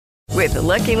With the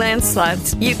Lucky Land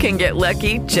Slots, you can get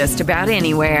lucky just about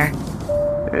anywhere.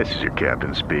 This is your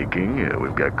captain speaking.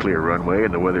 We've got clear runway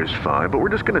and the weather's fine, but we're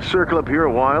just going to circle up here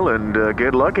a while and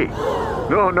get lucky.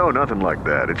 No, nothing like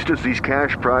that. It's just these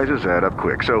cash prizes add up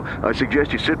quick. So I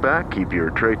suggest you sit back, keep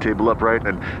your tray table upright,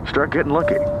 and start getting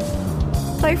lucky.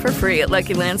 Play for free at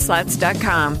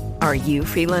LuckyLandSlots.com. Are you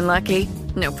feeling lucky?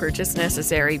 No purchase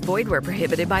necessary. Void where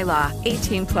prohibited by law.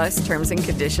 18+ terms and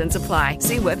conditions apply.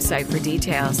 See website for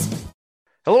details.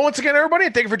 Hello once again, everybody,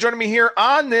 and thank you for joining me here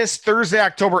on this Thursday,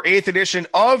 October 8th edition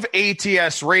of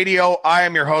ATS Radio. I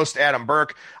am your host, Adam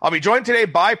Burke. I'll be joined today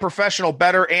by professional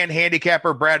bettor and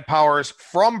handicapper Brad Powers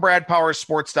from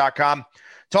BradPowersSports.com,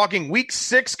 talking Week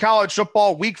 6 college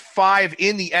football, Week 5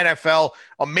 in the NFL.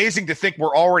 Amazing to think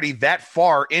we're already that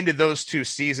far into those two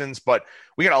seasons, but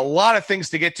we got a lot of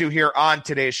things to get to here on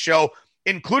today's show,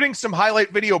 including some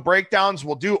highlight video breakdowns.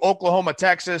 We'll do Oklahoma,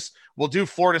 Texas. We'll do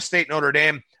Florida State, Notre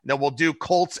Dame. Then we'll do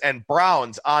Colts and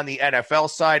Browns on the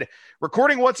NFL side.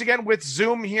 Recording once again with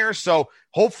Zoom here, so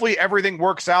hopefully everything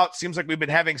works out. Seems like we've been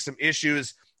having some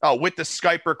issues with the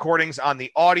Skype recordings on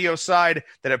the audio side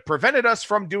that have prevented us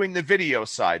from doing the video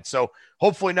side. So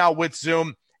hopefully now with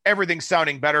Zoom, everything's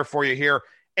sounding better for you here,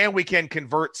 and we can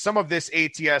convert some of this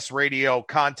ATS radio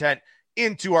content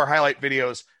into our highlight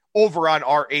videos over on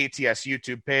our ATS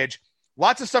YouTube page.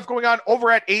 Lots of stuff going on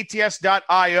over at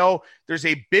ATS.io. There's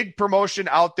a big promotion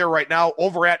out there right now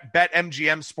over at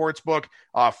BetMGM Sportsbook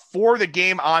for the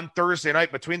game on Thursday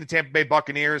night between the Tampa Bay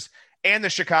Buccaneers and the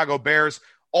Chicago Bears.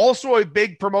 Also a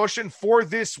big promotion for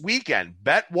this weekend.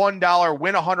 Bet $1,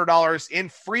 win $100 in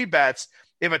free bets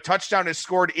if a touchdown is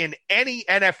scored in any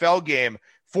NFL game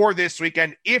for this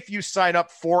weekend. If you sign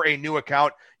up for a new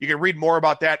account, you can read more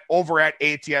about that over at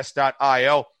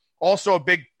ATS.io. Also, a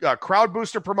big crowd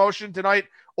booster promotion tonight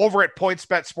over at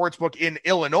PointsBet Sportsbook in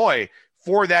Illinois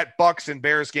for that Bucs and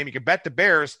Bears game. You can bet the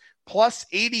Bears plus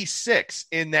 86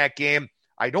 in that game.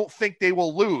 I don't think they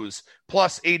will lose,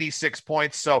 plus 86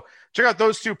 points. So check out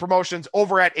those two promotions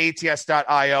over at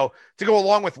ATS.io to go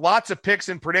along with lots of picks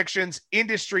and predictions,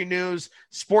 industry news,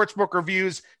 sportsbook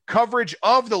reviews, coverage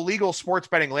of the legal sports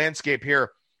betting landscape here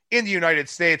in the United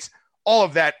States. All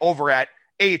of that over at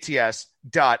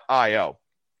ATS.io.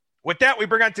 With that, we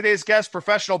bring on today's guest,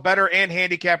 professional bettor and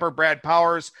handicapper Brad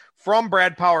Powers from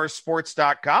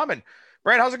BradPowersSports.com. And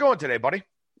Brad, how's it going today, buddy?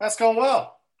 That's going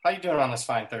well. How you doing on this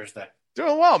fine Thursday?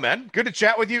 Doing well, man. Good to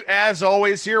chat with you. As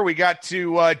always here, we got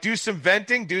to do some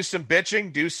venting, do some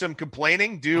bitching, do some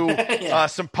complaining, do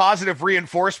some positive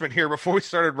reinforcement here before we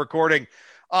started recording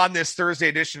on this Thursday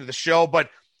edition of the show. But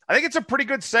I think it's a pretty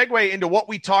good segue into what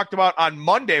we talked about on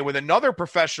Monday with another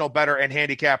professional bettor and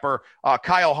handicapper,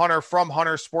 Kyle Hunter from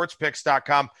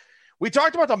HunterSportsPicks.com. We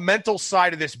talked about the mental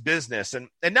side of this business and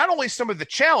not only some of the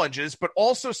challenges, but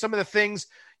also some of the things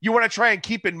you want to try and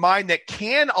keep in mind that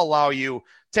can allow you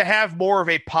to have more of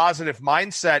a positive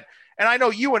mindset. And I know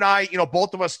you and I,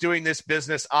 both of us doing this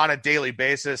business on a daily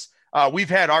basis, we've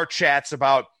had our chats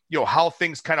about, how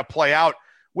things kind of play out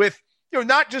with,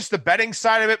 not just the betting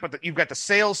side of it, but you've got the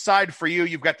sales side for you.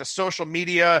 You've got the social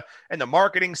media and the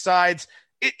marketing sides.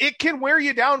 It can wear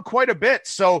you down quite a bit.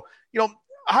 So,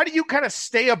 how do you kind of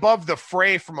stay above the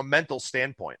fray from a mental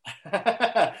standpoint?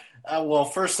 Well,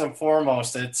 first and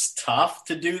foremost, it's tough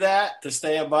to do that, to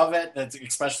stay above it. That's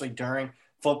especially during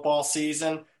football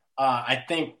season. I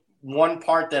think one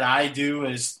part that I do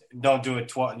is don't do it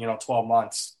 12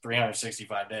 months,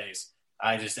 365 days.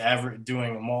 I just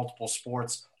doing multiple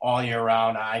sports all year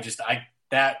round.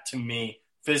 That to me,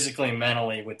 physically and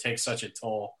mentally, would take such a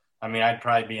toll. I mean, I'd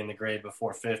probably be in the grave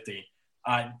before 50.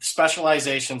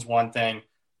 Specialization's one thing.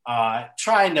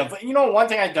 One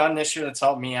thing I've done this year that's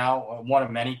helped me out, one of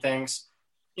many things,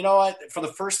 for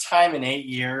the first time in 8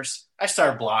 years, I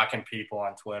started blocking people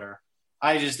on Twitter.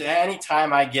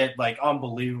 Anytime I get like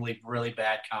unbelievably really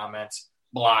bad comments,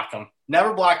 block them.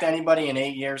 Never blocked anybody in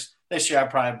 8 years. This year I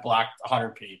probably blocked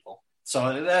 100 people.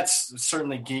 So that's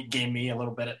certainly gave me a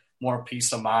little bit more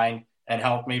peace of mind and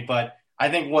helped me. But I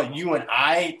think what you and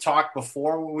I talked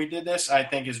before when we did this, I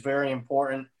think is very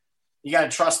important. You got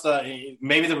to trust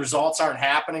maybe the results aren't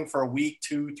happening for a week,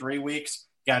 2, 3 weeks.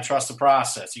 You got to trust the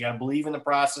process. You got to believe in the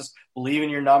process, believe in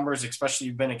your numbers, especially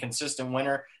you've been a consistent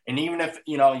winner. And even if,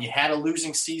 you had a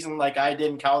losing season like I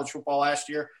did in college football last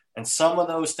year, and some of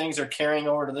those things are carrying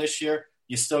over to this year,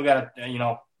 you still got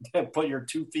to, put your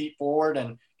 2 feet forward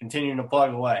and continue to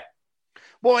plug away.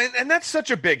 Well, and that's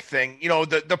such a big thing.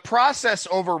 The process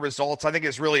over results, I think,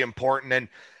 is really important. And,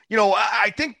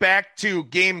 I think back to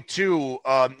game 2,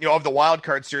 of the wild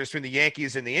card series between the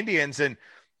Yankees and the Indians, and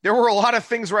there were a lot of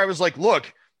things where I was like,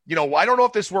 look, I don't know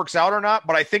if this works out or not,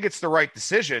 but I think it's the right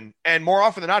decision. And more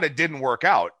often than not, it didn't work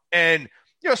out. And,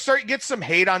 start to get some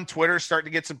hate on Twitter, start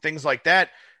to get some things like that.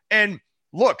 And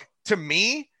look, to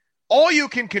me, all you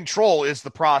can control is the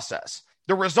process.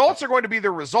 The results are going to be the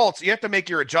results. You have to make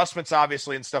your adjustments,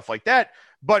 obviously, and stuff like that.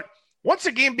 But once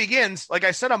a game begins, like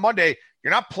I said on Monday,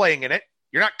 you're not playing in it.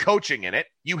 You're not coaching in it.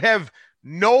 You have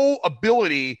no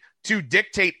ability to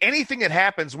dictate anything that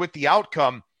happens with the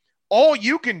outcome. All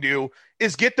you can do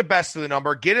is get the best of the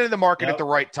number, get into the market at the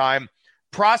right time,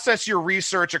 process your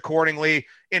research accordingly,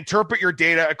 interpret your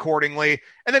data accordingly,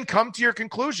 and then come to your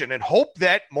conclusion and hope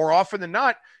that more often than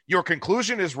not, your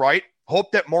conclusion is right.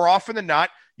 Hope that more often than not,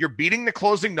 you're beating the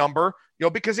closing number,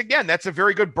 because again, that's a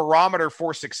very good barometer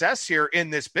for success here in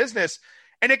this business.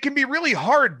 And it can be really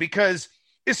hard because,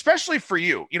 especially for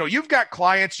you, you've got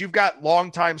clients, you've got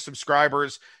longtime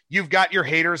subscribers, you've got your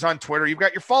haters on Twitter, you've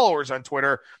got your followers on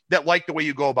Twitter that like the way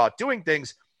you go about doing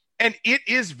things. And it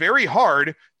is very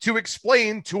hard to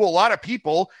explain to a lot of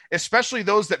people, especially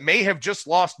those that may have just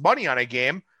lost money on a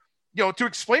game, to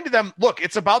explain to them, look,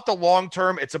 it's about the long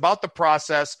term. It's about the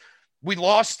process. We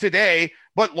lost today,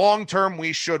 but long term,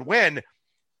 we should win.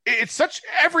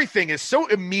 Everything is so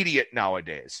immediate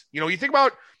nowadays. You think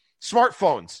about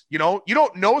smartphones, you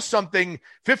don't know something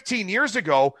 15 years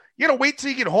ago. You got to wait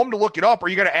till you get home to look it up, or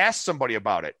you got to ask somebody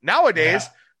about it. Nowadays,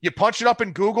 you punch it up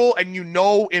in Google and in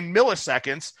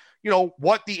milliseconds,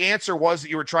 what the answer was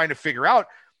that you were trying to figure out.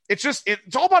 It's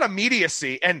all about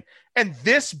immediacy. And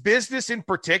this business in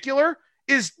particular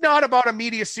is not about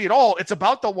immediacy at all. It's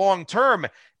about the long term.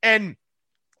 And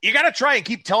you got to try and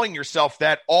keep telling yourself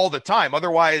that all the time.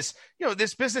 Otherwise,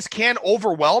 this business can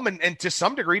overwhelm and to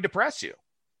some degree depress you.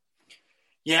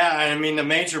 Yeah, I mean, the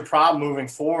major problem moving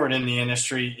forward in the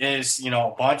industry is,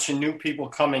 a bunch of new people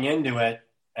coming into it,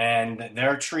 and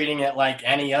they're treating it like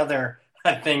any other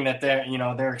thing that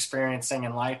they're experiencing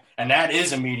in life. And that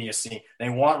is immediacy. They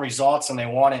want results and they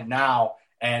want it now.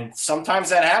 And sometimes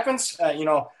that happens.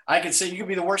 I could say you could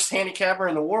be the worst handicapper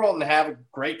in the world and have a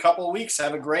great couple of weeks,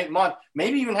 have a great month,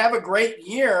 maybe even have a great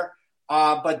year.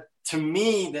 But to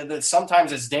me, that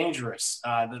sometimes it's dangerous.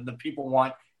 The people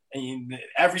want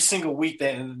every single week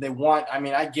they want. I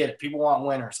mean, I get it. People want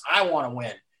winners. I want to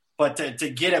win. But to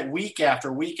get it week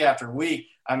after week after week,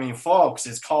 I mean, folks,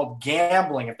 it's called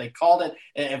gambling. If they called it,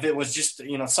 if it was just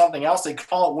something else, they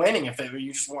call it winning. If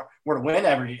you just were to win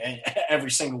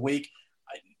every single week,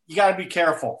 you got to be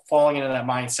careful falling into that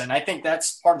mindset. And I think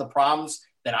that's part of the problems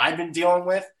that I've been dealing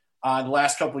with the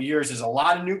last couple of years. Is a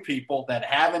lot of new people that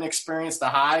haven't experienced the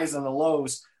highs and the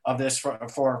lows of this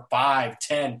for 5,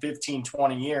 10, 15,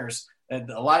 20 years. And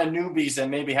a lot of newbies that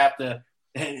maybe have to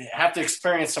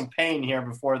experience some pain here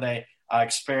before they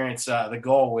experience the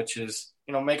goal, which is,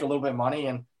 make a little bit of money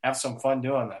and have some fun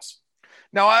doing this.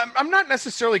 Now, I'm not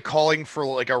necessarily calling for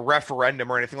like a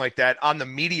referendum or anything like that on the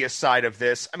media side of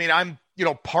this. I mean, I'm,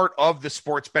 part of the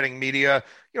sports betting media,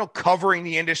 covering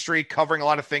the industry, covering a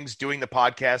lot of things, doing the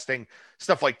podcasting,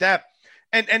 stuff like that.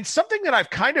 And something that I've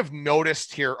kind of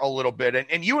noticed here a little bit,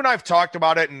 and you and I have talked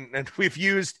about it, and we've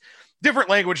used different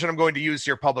language that I'm going to use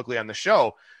here publicly on the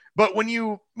show. But when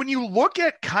you look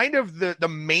at kind of the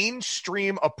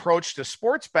mainstream approach to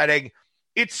sports betting,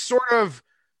 it's sort of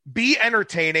be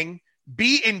entertaining,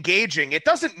 be engaging. It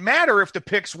doesn't matter if the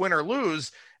picks win or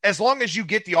lose, as long as you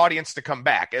get the audience to come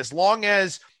back, as long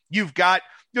as you've got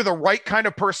the right kind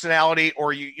of personality,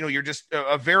 or you're just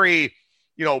a very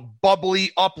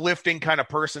bubbly, uplifting kind of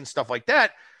person, stuff like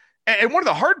that. And one of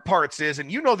the hard parts is, and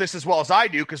this as well as I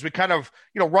do, because we kind of,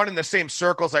 run in the same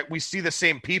circles, like we see the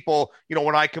same people,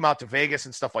 when I come out to Vegas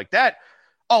and stuff like that.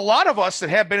 A lot of us that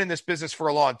have been in this business for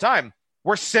a long time,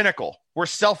 we're cynical, we're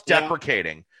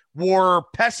self-deprecating, we're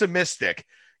pessimistic,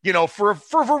 for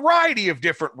a variety of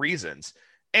different reasons.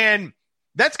 And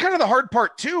that's kind of the hard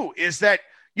part too, is that,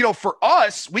 for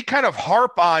us, we kind of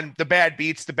harp on the bad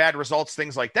beats, the bad results,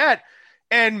 things like that.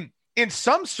 And in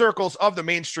some circles of the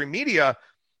mainstream media,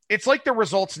 it's like the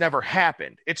results never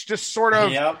happened. It's just sort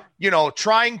of,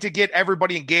 trying to get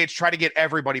everybody engaged, try to get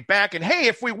everybody back. And hey,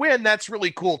 if we win, that's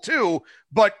really cool too.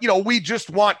 But, we just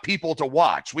want people to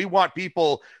watch. We want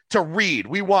people to read.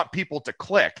 We want people to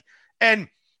click. And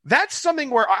that's something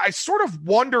where I sort of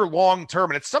wonder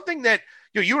long-term. And it's something that,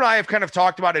 you and I have kind of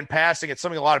talked about in passing. It's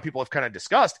something a lot of people have kind of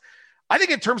discussed. I think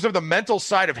in terms of the mental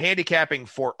side of handicapping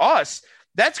for us,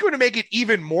 that's going to make it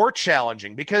even more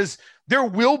challenging, because there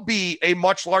will be a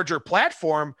much larger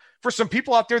platform for some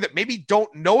people out there that maybe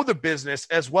don't know the business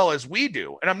as well as we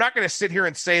do. And I'm not going to sit here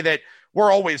and say that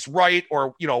we're always right,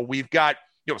 or, we've got,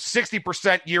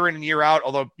 60% year in and year out,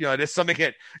 although, it is something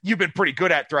that you've been pretty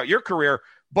good at throughout your career.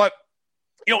 But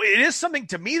it is something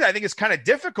to me that I think is kind of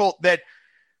difficult, that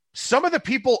some of the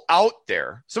people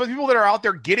that are out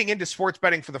there getting into sports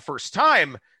betting for the first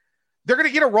time, they're going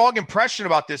to get a wrong impression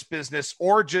about this business,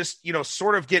 or just,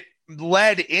 sort of get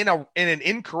led in an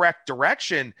incorrect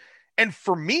direction. And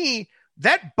for me,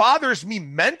 that bothers me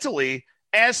mentally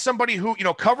as somebody who,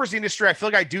 covers the industry. I feel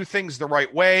like I do things the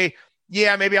right way.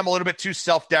 Yeah, maybe I'm a little bit too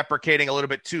self-deprecating, a little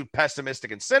bit too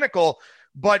pessimistic and cynical,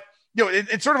 but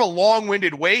in sort of a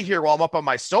long-winded way here while I'm up on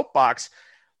my soapbox,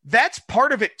 that's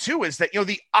part of it too, is that,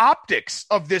 the optics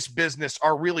of this business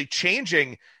are really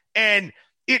changing, and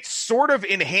it sort of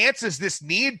enhances this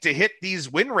need to hit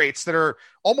these win rates that are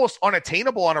almost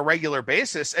unattainable on a regular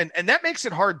basis. And that makes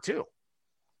it hard too.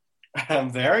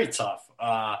 Very tough.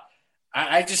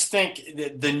 I just think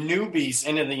the newbies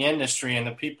into the industry and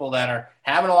the people that are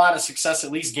having a lot of success,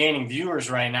 at least gaining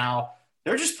viewers right now,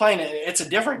 they're just playing. It's a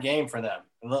different game for them.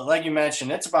 Like you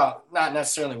mentioned, it's about not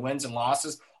necessarily wins and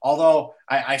losses, although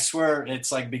I swear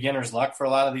it's like beginner's luck for a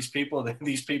lot of these people.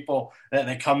 These people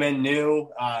that come in new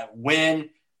win.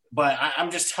 But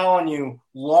I'm just telling you,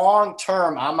 long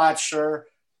term, I'm not sure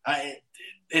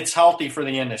it's healthy for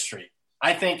the industry.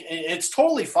 I think it's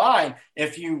totally fine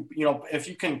if you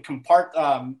can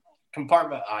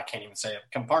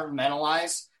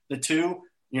compartmentalize the two.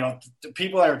 The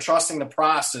people that are trusting the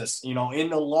process, in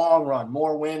the long run,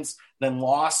 more wins than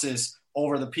losses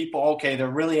over the people. Okay, they're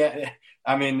really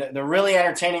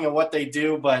entertaining at what they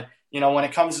do, but when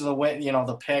it comes to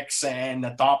the picks and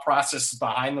the thought process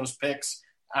behind those picks,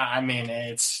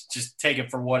 it's just take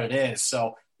it for what it is.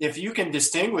 So if you can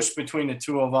distinguish between the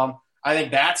two of them, I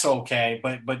think that's okay.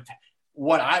 But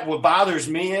what bothers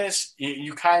me is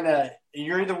you're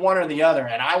either one or the other,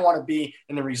 and I want to be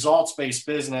in the results-based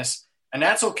business, and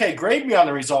that's okay. Grade me on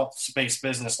the results-based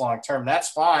business long-term. That's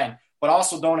fine, but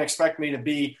also don't expect me to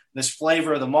be this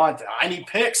flavor of the month. I need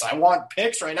picks. I want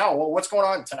picks right now. Well, what's going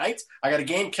on tonight? I got a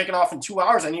game kicking off in 2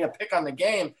 hours. I need a pick on the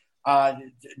game.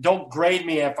 Don't grade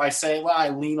me if I say, well, I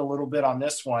lean a little bit on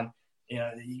this one.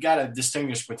 You got to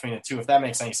distinguish between the two, if that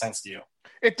makes any sense to you.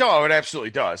 It does. It absolutely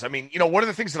does. I mean, one of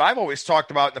the things that I've always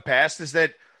talked about in the past is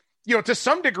that, to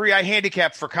some degree I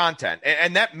handicap for content,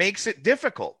 and that makes it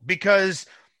difficult because,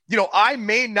 I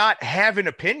may not have an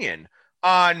opinion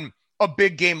on a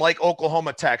big game like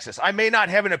Oklahoma, Texas. I may not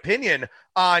have an opinion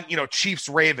on, Chiefs,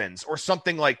 Ravens or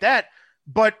something like that,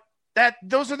 but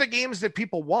those are the games that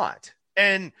people want.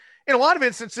 And in a lot of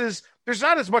instances, there's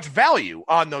not as much value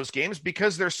on those games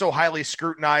because they're so highly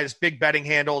scrutinized, big betting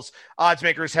handles. Odds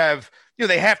makers have,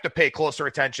 they have to pay closer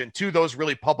attention to those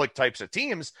really public types of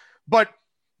teams. But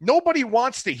nobody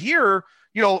wants to hear,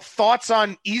 thoughts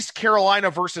on East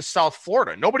Carolina versus South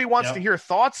Florida. Nobody wants to hear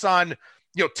thoughts on,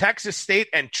 Texas State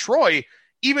and Troy,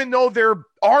 even though there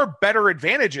are better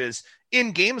advantages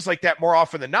in games like that more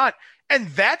often than not. And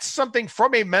that's something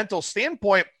from a mental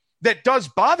standpoint that does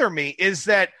bother me, is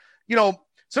that,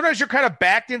 sometimes you're kind of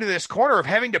backed into this corner of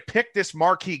having to pick this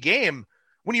marquee game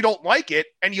when you don't like it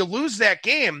and you lose that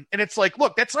game. And it's like,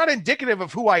 look, that's not indicative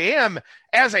of who I am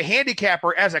as a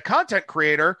handicapper, as a content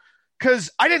creator,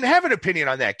 because I didn't have an opinion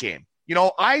on that game.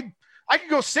 I could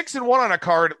go 6-1 on a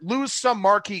card, lose some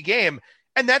marquee game,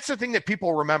 and that's the thing that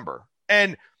people remember.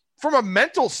 And from a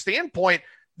mental standpoint,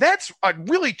 that's a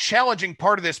really challenging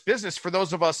part of this business for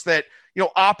those of us that,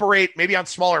 operate maybe on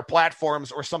smaller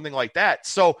platforms or something like that.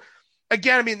 So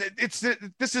again, I mean,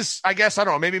 this is, I guess, I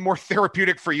don't know, maybe more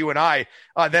therapeutic for you and I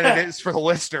than it is for the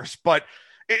listeners, but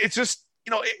it's just,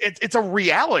 it's a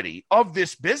reality of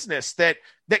this business that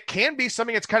can be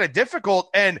something that's kind of difficult.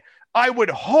 And I would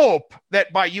hope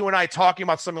that by you and I talking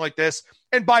about something like this,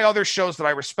 and by other shows that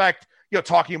I respect,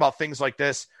 talking about things like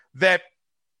this, that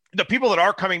the people that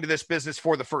are coming to this business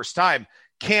for the first time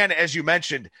can, as you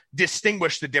mentioned,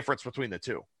 distinguish the difference between the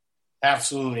two.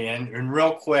 Absolutely. And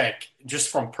real quick, just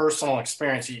from personal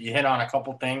experience, you hit on a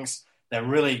couple things that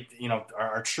really,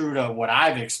 are true to what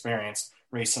I've experienced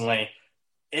recently.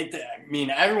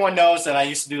 Everyone knows that I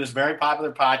used to do this very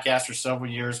popular podcast for several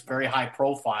years, very high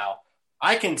profile.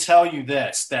 I can tell you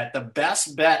this, that the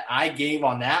best bet I gave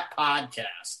on that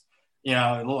podcast,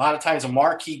 a lot of times a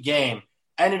marquee game,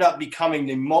 ended up becoming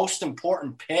the most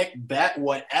important pick, bet,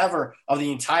 whatever of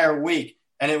the entire week.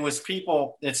 And it was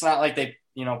people, it's not like they,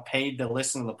 paid to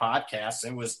listen to the podcast.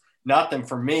 It was nothing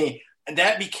for me. And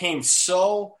that became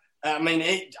so,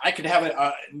 I could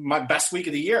have my best week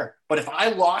of the year. But if I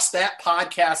lost that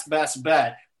podcast best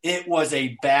bet, it was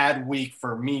a bad week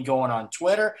for me going on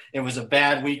Twitter. It was a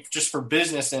bad week just for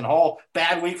business in whole,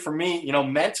 bad week for me,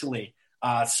 mentally.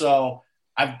 So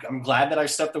I'm glad that I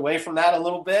stepped away from that a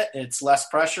little bit. It's less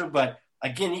pressure, but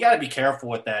again, you got to be careful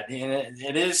with that. And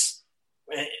it is,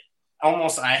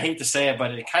 almost, I hate to say it,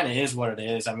 but it kind of is what it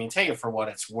is. I mean, take it for what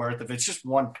it's worth. If it's just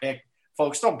one pick,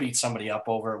 folks, don't beat somebody up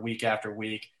over it week after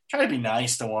week. Try to be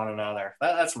nice to one another.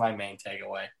 That's my main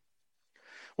takeaway.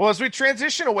 Well, as we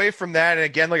transition away from that, and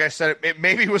again, like I said, it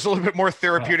maybe was a little bit more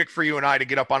therapeutic for you and I to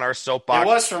get up on our soapbox. It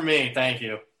was for me. Thank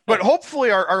you. But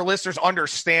hopefully our listeners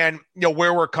understand,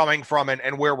 where we're coming from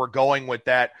and where we're going with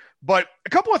that. But a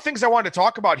couple of things I wanted to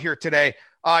talk about here today.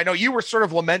 I know you were sort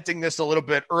of lamenting this a little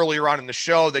bit earlier on in the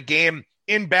show. The game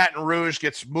in Baton Rouge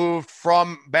gets moved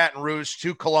from Baton Rouge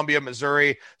to Columbia,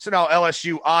 Missouri. So now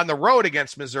LSU on the road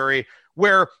against Missouri,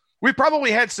 where we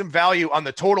probably had some value on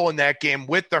the total in that game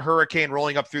with the hurricane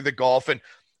rolling up through the Gulf. And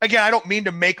again, I don't mean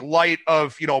to make light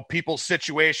of, people's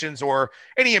situations or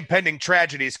any impending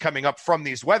tragedies coming up from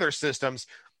these weather systems,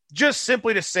 just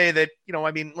simply to say that,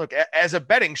 look, as a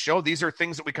betting show, these are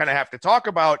things that we kind of have to talk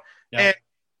about. Yeah. And,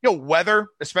 weather,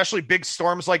 especially big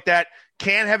storms like that,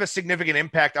 can have a significant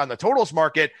impact on the totals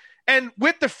market. And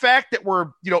with the fact that we're,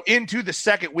 into the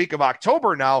second week of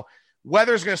October now,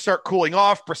 weather's going to start cooling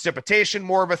off, precipitation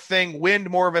more of a thing, wind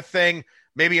more of a thing,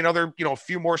 maybe another,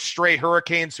 few more stray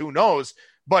hurricanes, who knows.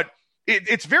 But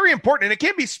it's very important, and it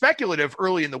can be speculative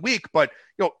early in the week, but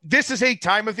this is a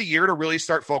time of the year to really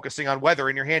start focusing on weather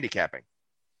in your handicapping.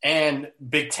 And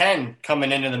Big Ten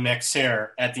coming into the mix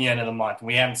here at the end of the month.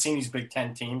 We haven't seen these Big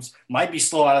Ten teams. Might be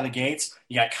slow out of the gates.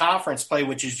 You got conference play,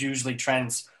 which is usually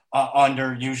trends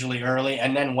usually early,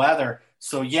 and then weather.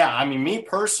 So, yeah, me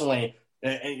personally,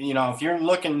 if you're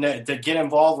looking to get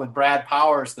involved with Brad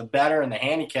Powers, the bettor and the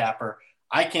handicapper,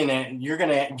 you're going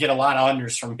to get a lot of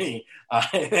unders from me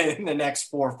in the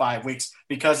next 4 or 5 weeks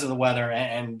because of the weather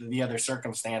and the other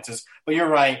circumstances. But you're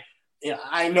right.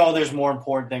 I know there's more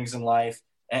important things in life,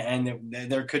 and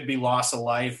there could be loss of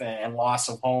life and loss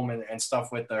of home and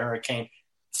stuff with the hurricane.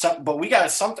 But we got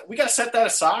to set that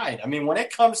aside. When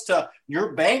it comes to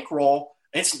your bankroll,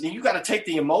 you got to take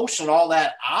the emotion, all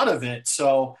that out of it.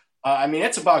 So,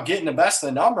 it's about getting the best of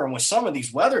the number. And with some of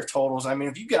these weather totals,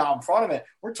 if you get out in front of it,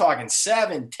 we're talking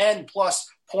 7, 10 plus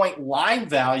point line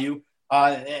value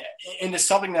into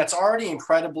something that's already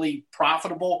incredibly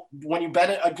profitable when you bet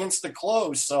it against the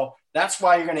close. So that's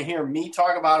why you're going to hear me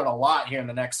talk about it a lot here in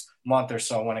the next month or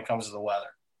so when it comes to the weather.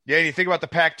 Yeah, and you think about the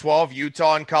Pac-12,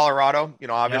 Utah and Colorado,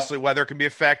 obviously weather can be a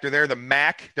factor there. The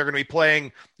MAC, they're going to be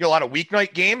playing a lot of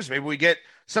weeknight games. Maybe we get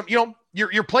some,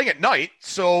 you're playing at night,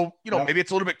 so maybe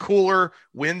it's a little bit cooler.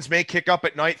 Winds may kick up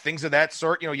at night, things of that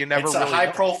sort. You never. It's a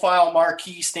high-profile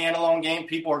marquee standalone game.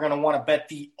 People are going to want to bet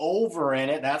the over in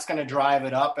it. That's going to drive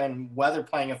it up, and weather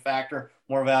playing a factor,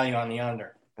 more value on the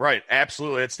under. Right,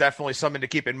 absolutely. It's definitely something to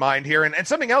keep in mind here, and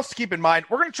something else to keep in mind.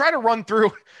 We're going to try to run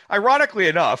through. Ironically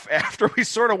enough, after we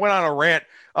sort of went on a rant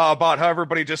about how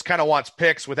everybody just kind of wants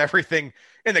picks with everything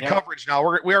in the coverage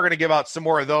now, we are going to give out some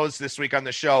more of those this week on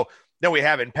the show than we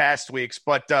have in past weeks.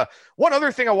 But one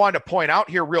other thing I wanted to point out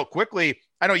here real quickly,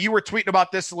 I know you were tweeting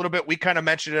about this a little bit. We kind of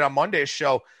mentioned it on Monday's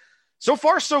show. So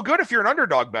far, so good if you're an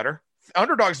underdog bettor.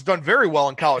 Underdogs have done very well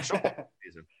in college football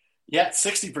season. Yeah,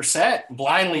 60%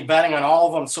 blindly betting on all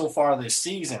of them so far this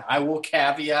season. I will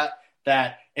caveat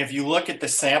that if you look at the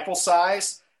sample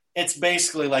size, it's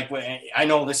basically like, I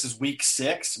know this is week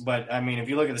 6, but if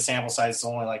you look at the sample size, it's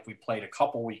only like we played a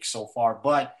couple weeks so far,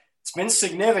 but it's been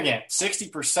significant.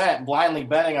 60% blindly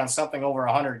betting on something over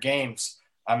 100 games.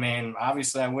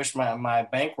 Obviously I wish my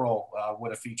bankroll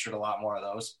would have featured a lot more of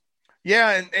those.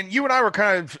 Yeah, and you and I were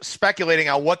kind of speculating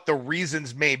on what the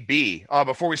reasons may be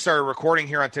before we started recording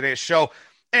here on today's show.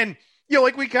 And,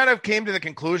 we kind of came to the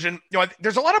conclusion,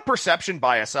 there's a lot of perception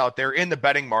bias out there in the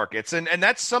betting markets. And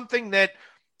that's something that,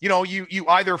 you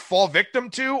either fall victim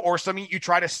to or something you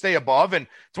try to stay above. And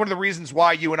it's one of the reasons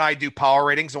why you and I do power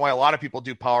ratings and why a lot of people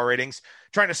do power ratings,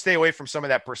 trying to stay away from some of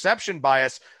that perception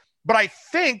bias. But I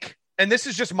think, and this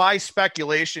is just my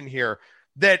speculation here,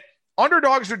 that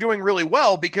underdogs are doing really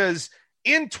well because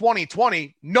in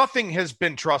 2020, nothing has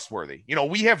been trustworthy.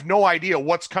 We have no idea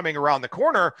what's coming around the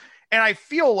corner. And I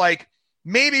feel like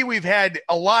maybe we've had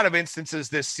a lot of instances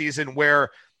this season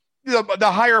where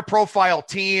the higher profile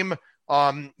team,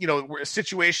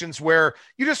 situations where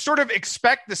you just sort of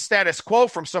expect the status quo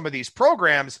from some of these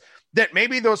programs, that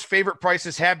maybe those favorite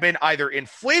prices have been either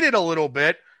inflated a little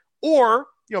bit or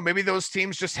maybe those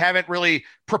teams just haven't really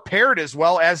prepared as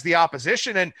well as the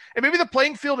opposition. And maybe the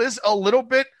playing field is a little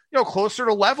bit, closer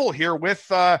to level here with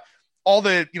all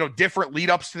the, different lead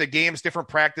ups to the games, different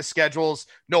practice schedules,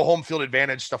 no home field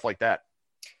advantage, stuff like that.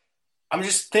 I'm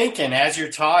just thinking as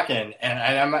you're talking, and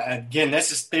I'm, again,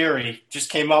 this is theory, just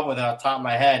came up with it off the top of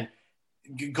my head.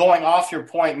 going off your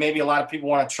point, maybe a lot of people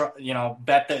want to,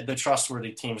 bet the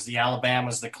trustworthy teams, the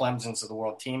Alabamas, the Clemsons of the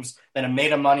world, teams that have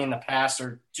made a money in the past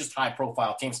or just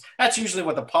high-profile teams. That's usually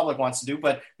what the public wants to do,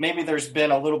 but maybe there's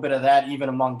been a little bit of that even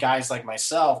among guys like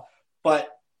myself. But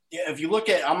if you look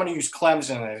at – I'm going to use Clemson as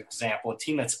an example, a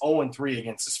team that's 0-3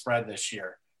 against the spread this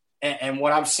year. And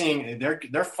what I'm seeing,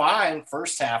 they're fine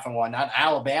first half and whatnot.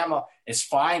 Alabama is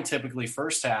fine typically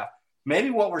first half. Maybe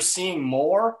what we're seeing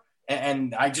more,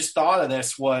 and I just thought of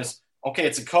this, was, okay,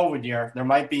 it's a COVID year. There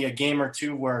might be a game or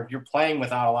two where you're playing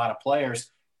without a lot of players.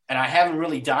 And I haven't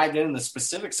really dived into the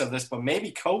specifics of this, but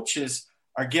maybe coaches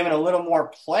are given a little more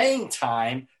playing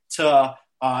time to,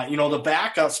 the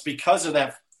backups because of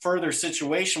that further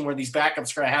situation where these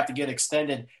backups are going to have to get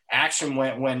extended action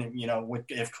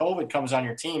if COVID comes on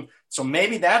your team. So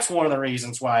maybe that's one of the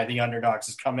reasons why the underdogs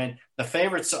has come in. The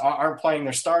favorites aren't playing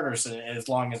their starters as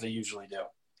long as they usually do.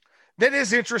 That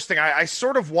is interesting. I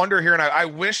sort of wonder here, and I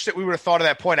wish that we would have thought of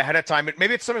that point ahead of time.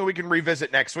 Maybe it's something we can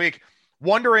revisit next week.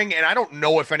 Wondering, and I don't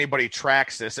know if anybody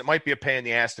tracks this. It might be a pain in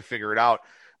the ass to figure it out.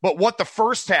 But what the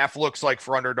first half looks like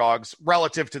for underdogs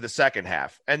relative to the second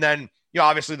half. And then,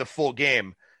 obviously the full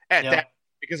game at that,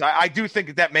 because I do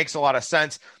think that makes a lot of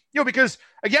sense. Because,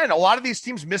 again, a lot of these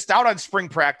teams missed out on spring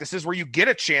practices where you get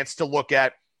a chance to look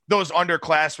at those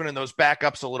underclassmen and those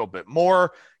backups a little bit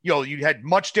more. You had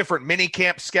much different mini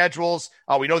camp schedules.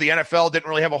 We know the NFL didn't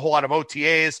really have a whole lot of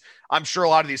OTAs. I'm sure a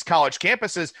lot of these college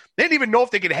campuses, they didn't even know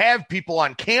if they could have people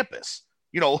on campus,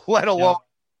 let alone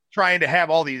trying to have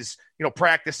all these,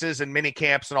 practices and mini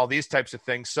camps and all these types of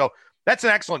things. So that's an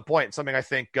excellent point. Something I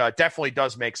think definitely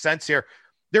does make sense here.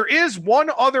 There is one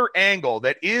other angle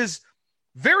that is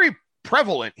very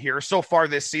prevalent here so far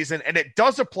this season, and it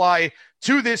does apply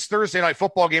to this Thursday night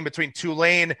football game between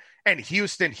Tulane and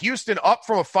Houston. Houston up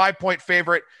from a 5-point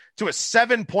favorite to a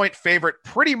 7-point favorite,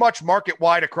 pretty much market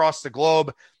wide across the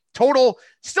globe. Total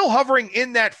still hovering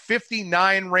in that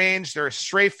 59 range. They're a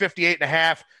stray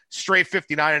 58.5, stray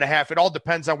 59.5. It all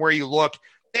depends on where you look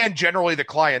and generally the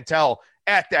clientele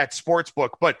at that sports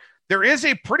book. But there is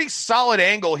a pretty solid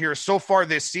angle here so far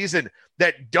this season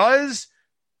that does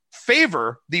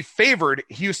favor the favored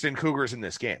Houston Cougars in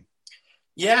this game.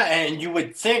 Yeah, and you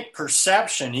would think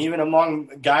perception, even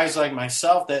among guys like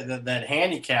myself that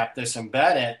handicap this and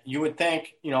bet it, you would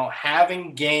think,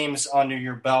 having games under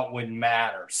your belt would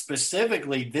matter.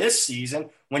 Specifically this season,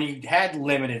 when you had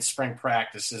limited spring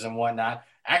practices and whatnot,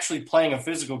 actually playing a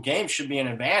physical game should be an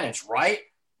advantage, right?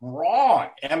 Wrong.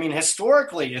 I mean,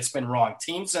 historically, it's been wrong.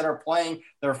 Teams that are playing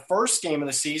their first game of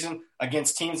the season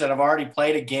against teams that have already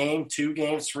played a game, 2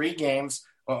 games, 3 games,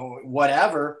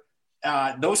 whatever,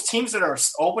 those teams that are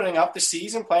opening up the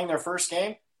season, playing their first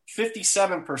game,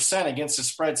 57% against the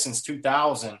spread since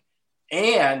 2000.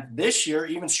 And this year,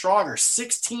 even stronger,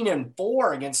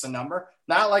 16-4 against the number.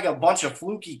 Not like a bunch of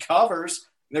fluky covers.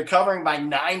 They're covering by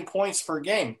 9 points per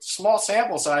game. Small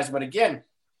sample size, but again,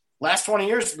 last 20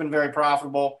 years has been very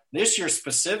profitable. This year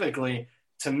specifically,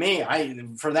 to me,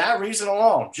 for that reason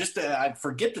alone, I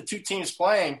forget the 2 teams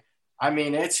playing. I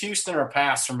mean, it's Houston or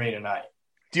pass for me tonight.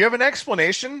 Do you have an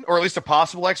explanation, or at least a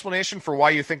possible explanation, for why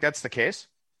you think that's the case?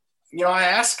 I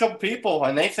asked a couple people,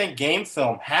 and they think game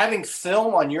film. Having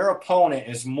film on your opponent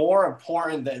is more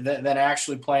important than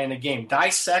actually playing a game.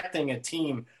 Dissecting a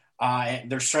team,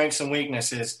 their strengths and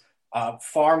weaknesses,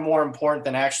 far more important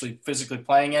than actually physically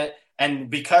playing it. And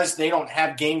because they don't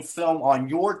have game film on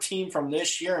your team from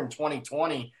this year in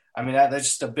 2020, I mean, that's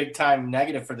just a big-time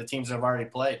negative for the teams that have already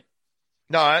played.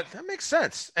 No, that makes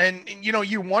sense. And,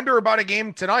 you wonder about a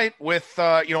game tonight with,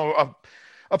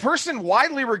 a person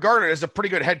widely regarded as a pretty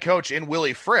good head coach in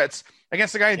Willie Fritz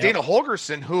against a guy in Dana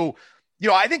Holgorsen who,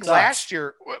 I think last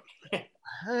year.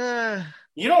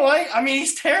 You don't like? I mean,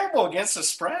 he's terrible against the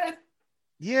spread.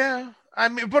 Yeah. I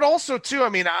mean, but also, too,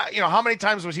 how many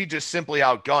times was he just simply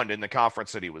outgunned in the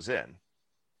conference that he was in?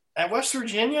 At West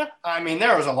Virginia? I mean,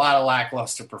 there was a lot of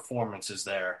lackluster performances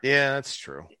there. Yeah, that's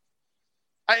true.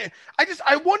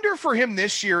 I wonder for him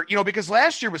this year, because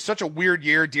last year was such a weird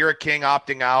year, Derek King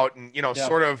opting out and,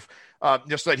 sort of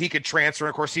just so that he could transfer. And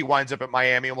of course, he winds up at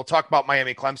Miami, and we'll talk about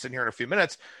Miami Clemson here in a few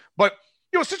minutes. But,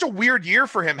 it's such a weird year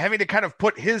for him having to kind of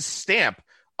put his stamp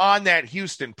on that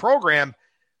Houston program.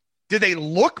 Did they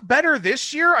look better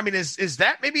this year? I mean, is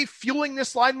that maybe fueling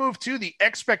this line move too? The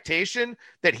expectation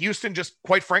that Houston just,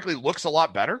 quite frankly, looks a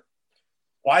lot better?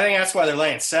 Well, I think that's why they're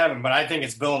laying 7, but I think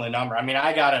it's building the number. I mean,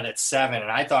 I got it at 7,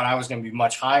 and I thought I was going to be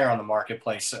much higher on the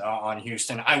marketplace on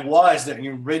Houston. I was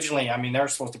originally. I mean, they were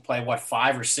supposed to play,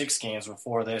 5 or 6 games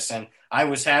before this, and I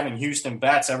was having Houston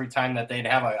bets every time that they'd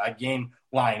have a game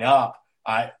line up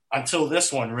until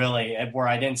this one, really, where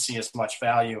I didn't see as much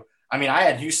value. I mean, I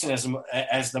had Houston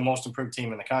as the most improved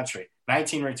team in the country.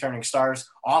 19 returning stars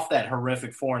off that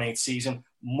horrific 4-8 season.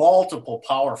 Multiple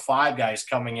Power 5 guys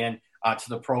coming in to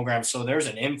the program. So there's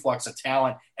an influx of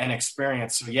talent and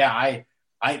experience. So yeah, I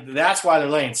that's why they're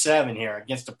laying 7 here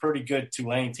against a pretty good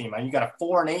Tulane team. And you got a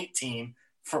 4-8 team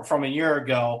from a year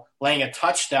ago laying a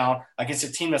touchdown against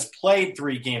a team that's played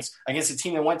 3 games, against a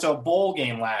team that went to a bowl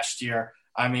game last year.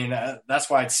 I mean, that's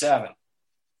why it's 7.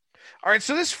 All right,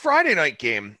 so this Friday night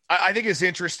game, I think is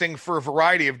interesting for a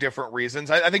variety of different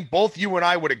reasons. I think both you and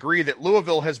I would agree that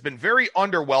Louisville has been very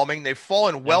underwhelming. They've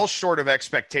fallen well short of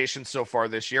expectations so far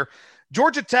this year.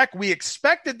 Georgia Tech, we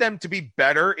expected them to be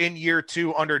better in year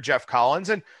 2 under Jeff Collins,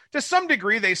 and to some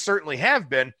degree they certainly have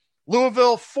been.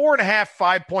 Louisville, 4.5,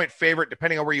 5-point favorite,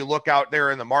 depending on where you look out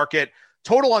there in the market.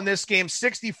 Total on this game,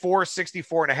 64,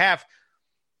 64.5.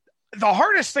 The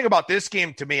hardest thing about this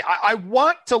game to me, I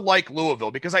want to like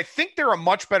Louisville because I think they're a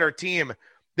much better team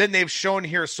than they've shown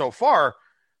here so far.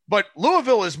 But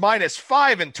Louisville is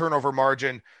 -5 in turnover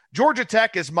margin. Georgia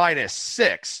Tech is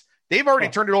 -6. They've already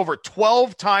turned it over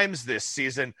 12 times this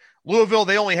season. Louisville,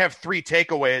 they only have 3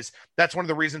 takeaways. That's one of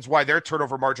the reasons why their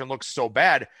turnover margin looks so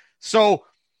bad. So,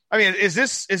 I mean, is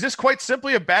this quite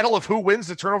simply a battle of who wins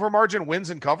the turnover margin, wins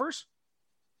and covers?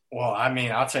 Well, I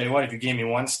mean, I'll tell you what, if you gave me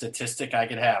one statistic I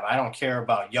could have, I don't care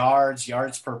about yards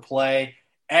per play,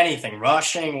 anything,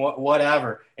 rushing,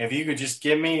 whatever. If you could just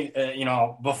give me,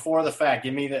 before the fact,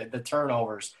 give me the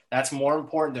turnovers. That's more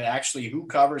important to actually who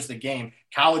covers the game,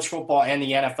 college football and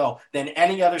the NFL, than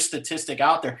any other statistic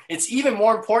out there. It's even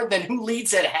more important than who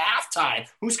leads at halftime,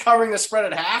 who's covering the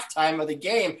spread at halftime of the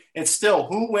game. It's still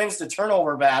who wins the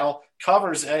turnover battle,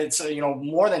 covers. It's,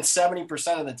 more than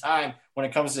 70% of the time when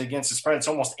it comes to against the spread. It's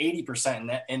almost 80%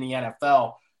 in the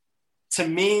NFL. To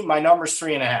me, my number's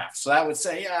 3.5. So that would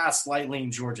say, slightly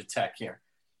in Georgia Tech here.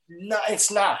 No,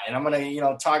 it's not. And I'm going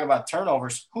to, talk about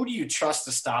turnovers. Who do you trust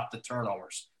to stop the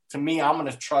turnovers? To me, I'm going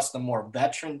to trust the more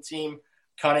veteran team,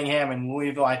 Cunningham and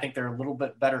Louisville. I think they're a little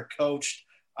bit better coached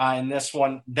in this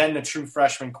one than the true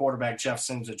freshman quarterback, Jeff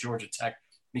Sims at Georgia Tech.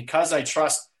 Because I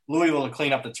trust Louisville to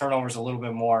clean up the turnovers a little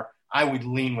bit more, I would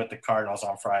lean with the Cardinals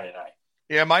on Friday night.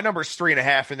 Yeah, my number's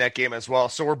 3.5 in that game as well.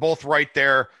 So we're both right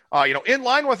there, in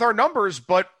line with our numbers.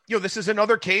 But, this is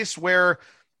another case where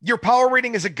your power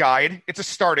rating is a guide. It's a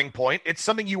starting point. It's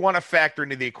something you want to factor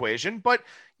into the equation, but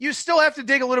you still have to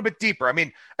dig a little bit deeper. I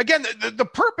mean, again, the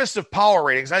purpose of power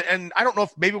ratings, and I don't know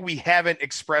if maybe we haven't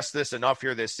expressed this enough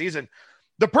here this season.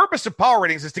 The purpose of power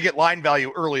ratings is to get line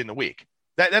value early in the week.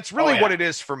 That's really what it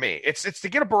is for me. It's to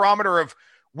get a barometer of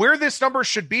where this number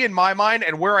should be in my mind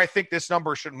and where I think this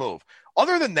number should move.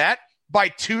 Other than that, by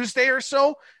Tuesday or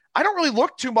so, I don't really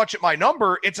look too much at my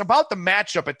number. It's about the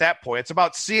matchup at that point. It's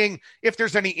about seeing if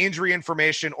there's any injury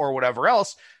information or whatever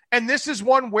else. And this is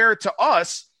one where, to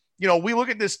us, we look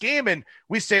at this game and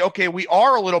we say, okay, we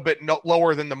are a little bit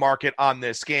lower than the market on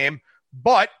this game.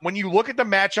 But when you look at the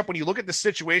matchup, when you look at the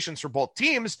situations for both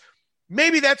teams,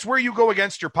 maybe that's where you go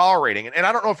against your power rating. And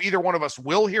I don't know if either one of us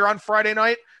will here on Friday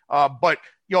night. But,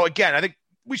 again, I think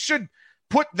we should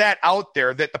put that out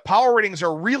there, that the power ratings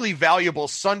are really valuable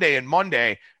Sunday and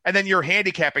Monday, and then your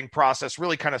handicapping process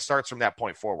really kind of starts from that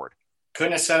point forward.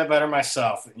 Couldn't have said it better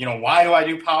myself. Why do I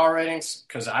do power ratings?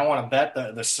 Because I want to bet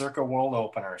the Circa World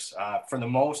Openers. For the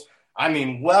most,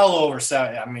 well over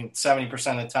 70%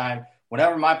 of the time,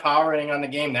 whatever my power rating on the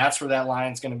game, that's where that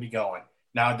line's going to be going.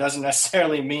 Now, it doesn't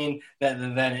necessarily mean that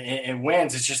it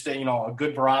wins. It's just a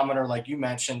good barometer, like you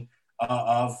mentioned,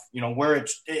 of where it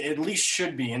at least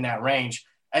should be in that range.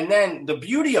 And then the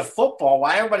beauty of football,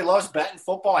 why everybody loves betting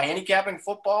football, handicapping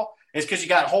football, is because you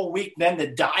got a whole week then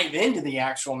to dive into the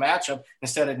actual matchup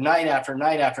instead of night after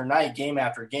night after night, game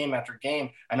after game after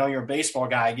game. I know you're a baseball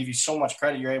guy. I give you so much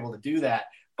credit you're able to do that.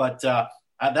 But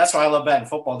that's why I love betting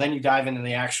football. Then you dive into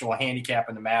the actual handicap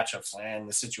and the matchups and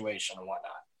the situation and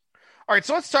whatnot. All right,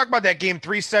 so let's talk about that game,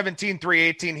 317,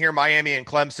 318 here, Miami and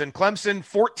Clemson. Clemson,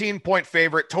 14-point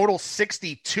favorite, total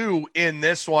 62 in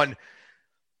this one.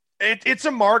 It's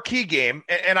a marquee game,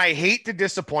 and I hate to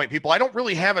disappoint people. I don't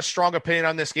really have a strong opinion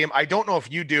on this game. I don't know if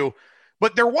you do,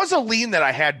 but there was a lean that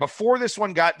I had before this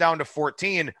one got down to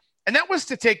 14, and that was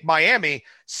to take Miami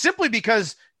simply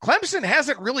because Clemson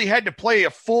hasn't really had to play a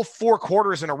full 4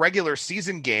 quarters in a regular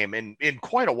season game in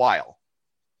quite a while.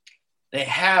 They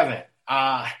haven't.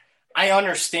 I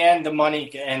understand the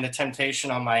money and the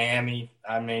temptation on Miami.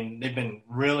 They've been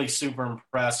really super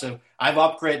impressive.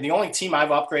 The only team I've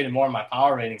upgraded more in my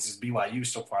power ratings is BYU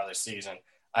so far this season.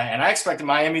 And I expected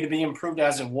Miami to be improved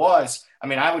as it was.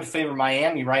 I would favor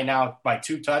Miami right now by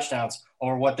 2 touchdowns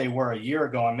over what they were a year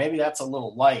ago, and maybe that's a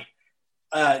little light.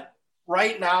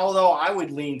 right now, though, I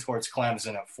would lean towards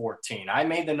Clemson at 14. I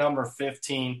made the number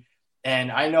 15,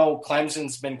 and I know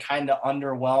Clemson's been kind of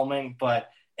underwhelming, but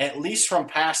at least from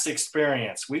past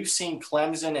experience, we've seen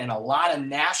Clemson in a lot of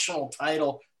national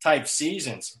title type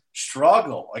seasons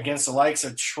struggle against the likes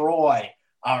of Troy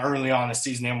early on in the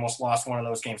season. They almost lost one of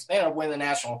those games. They ended up winning the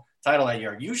national title that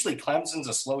year. Usually Clemson's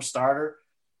a slow starter.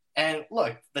 And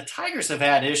look, the Tigers have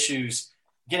had issues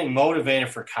getting motivated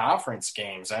for conference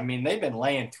games. I mean, they've been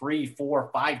laying 3, 4,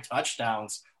 5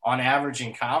 touchdowns on average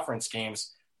in conference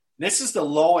games. This is the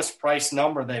lowest price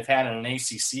number they've had in an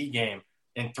ACC game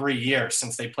in 3 years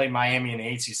since they played Miami in the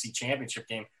ACC championship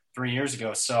game 3 years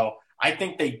ago. So I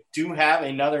think they do have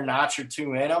another notch or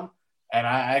two in them, and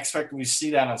I expect we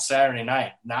see that on Saturday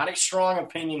night. Not a strong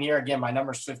opinion here. Again, my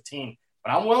number's 15,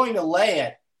 but I'm willing to lay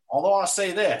it. Although I'll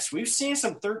say this, we've seen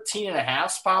some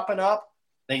 13.5s popping up.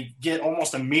 They get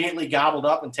almost immediately gobbled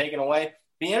up and taken away.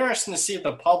 Be interesting to see if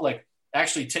the public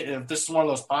actually, if this is one of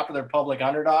those popular public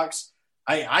underdogs.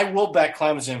 I will bet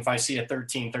Clemson if I see a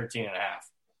 13.5.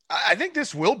 I think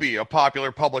this will be a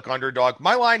popular public underdog.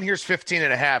 My line here is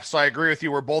 15.5, so I agree with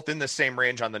you. We're both in the same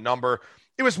range on the number.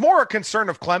 It was more a concern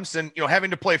of Clemson,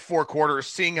 having to play 4 quarters,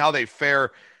 seeing how they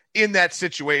fare in that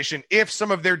situation. If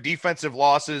some of their defensive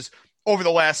losses over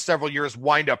the last several years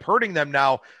wind up hurting them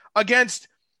now against,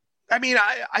 I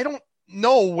don't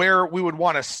know where we would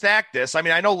want to stack this.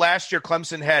 I know last year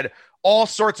Clemson had all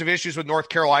sorts of issues with North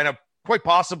Carolina, quite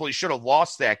possibly should have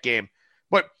lost that game.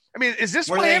 But is this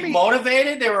Miami? They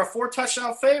motivated? They were a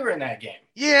 4-touchdown favorite in that game.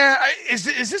 Yeah. Is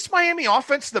this Miami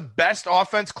offense the best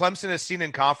offense Clemson has seen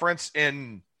in conference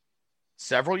in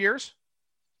several years?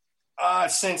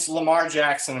 Since Lamar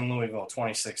Jackson in Louisville,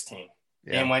 2016.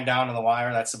 Yeah. Game went down to the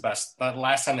wire. That's the best. The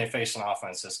last time they faced an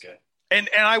offense this good. And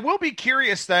I will be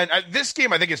curious then. This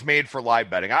game I think is made for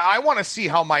live betting. I want to see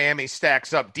how Miami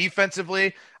stacks up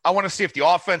defensively. I want to see if the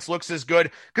offense looks as good.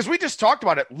 Because we just talked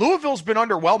about it. Louisville's been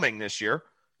underwhelming this year.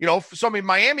 So,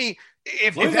 Miami,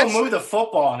 if Louisville moved the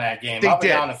football in that game up and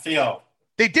down the field.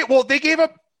 They did. Well, they gave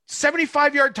up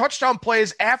 75-yard touchdown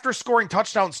plays after scoring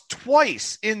touchdowns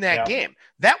twice in that game.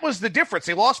 That was the difference.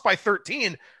 They lost by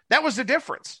 13. That was the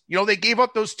difference. They gave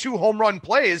up those 2 home run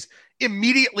plays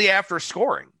immediately after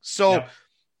scoring. So,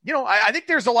 I think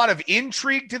there's a lot of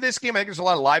intrigue to this game. I think there's a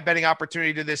lot of live betting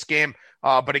opportunity to this game.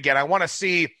 But again, I want to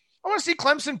see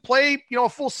Clemson play, a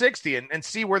full 60 and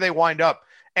see where they wind up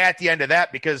at the end of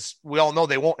that, because we all know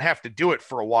they won't have to do it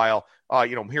for a while,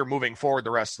 here moving forward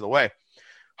the rest of the way.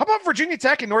 How about Virginia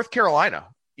Tech and North Carolina?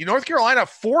 North Carolina,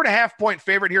 4.5-point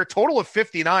favorite here, total of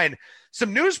 59.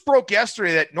 Some news broke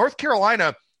yesterday that North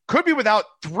Carolina could be without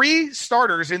 3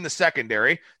 starters in the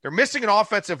secondary. They're missing an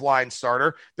offensive line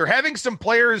starter. They're having some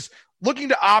players looking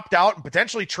to opt out and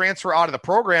potentially transfer out of the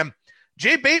program.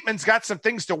 Jay Bateman's got some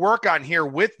things to work on here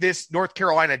with this North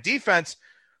Carolina defense,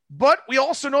 but we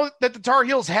also know that the Tar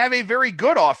Heels have a very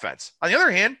good offense. On the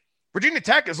other hand, Virginia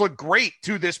Tech has looked great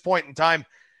to this point in time.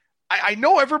 I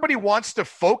know everybody wants to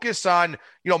focus on,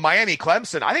 Miami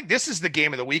Clemson. I think this is the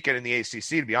game of the weekend in the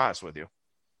ACC, to be honest with you.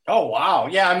 Oh, wow.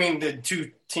 Yeah, the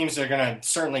 2 teams are going to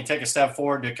certainly take a step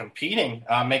forward to competing,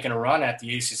 making a run at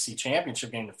the ACC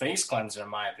championship game to face Clemson, in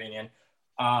my opinion.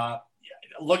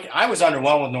 Look, I was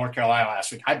underwhelmed with North Carolina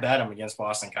last week. I bet them against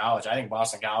Boston College. I think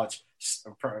Boston College,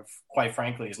 quite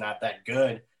frankly, is not that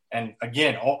good. And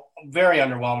again, very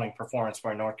underwhelming performance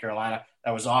for North Carolina.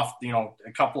 That was off,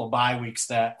 a couple of bye weeks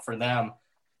for them.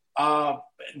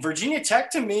 Virginia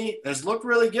Tech, to me, has looked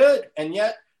really good. And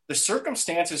yet the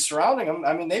circumstances surrounding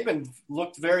them, they've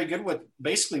looked very good with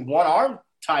basically one arm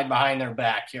tied behind their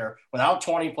back here, without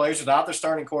 20 players, without their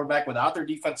starting quarterback, without their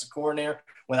defensive coordinator,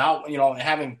 without,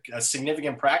 having a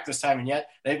significant practice time. And yet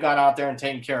they've gone out there and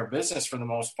taken care of business for the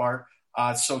most part.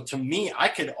 So to me, I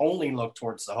could only look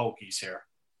towards the Hokies here.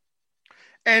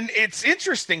 And it's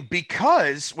interesting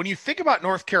because when you think about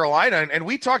North Carolina, and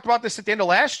we talked about this at the end of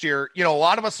last year, a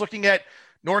lot of us looking at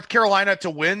North Carolina to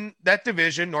win that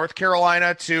division, North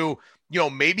Carolina to,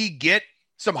 maybe get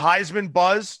some Heisman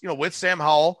buzz, with Sam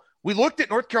Howell. We looked at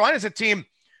North Carolina as a team.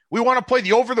 We want to play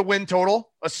the over the win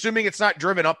total, assuming it's not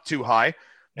driven up too high.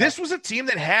 Yeah. This was a team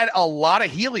that had a lot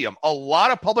of helium, a lot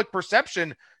of public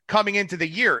perception coming into the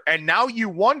year. And now you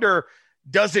wonder,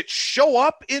 does it show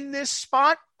up in this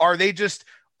spot? Are they just,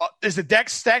 is the deck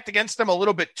stacked against them a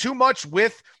little bit too much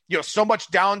with, so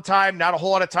much downtime, not a whole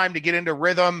lot of time to get into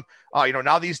rhythm?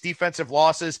 Now these defensive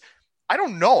losses, I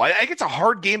don't know. I think it's a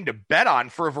hard game to bet on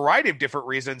for a variety of different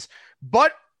reasons,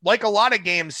 but like a lot of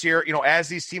games here, as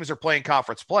these teams are playing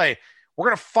conference play, we're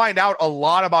going to find out a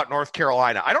lot about North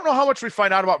Carolina. I don't know how much we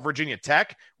find out about Virginia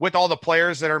Tech with all the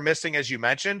players that are missing, as you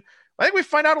mentioned. I think we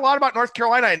find out a lot about North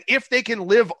Carolina and if they can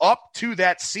live up to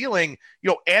that ceiling,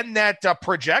 and that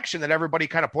projection that everybody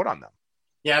kind of put on them.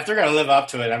 Yeah, if they're going to live up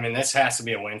to it, I mean, this has to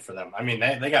be a win for them. I mean,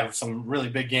 they got some really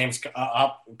big games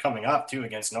coming up, too,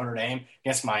 against Notre Dame,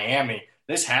 against Miami.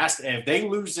 If they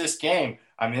lose this game,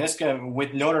 I mean,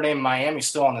 with Notre Dame and Miami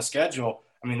still on the schedule,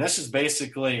 I mean, this is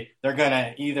basically they're going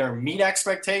to either meet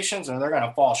expectations or they're going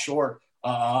to fall short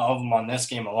of them on this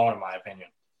game alone, in my opinion.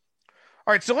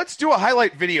 All right, so let's do a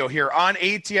highlight video here on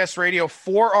ATS Radio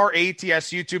for our ATS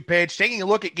YouTube page, taking a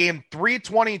look at game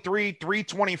 323,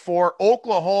 324,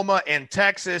 Oklahoma and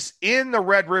Texas in the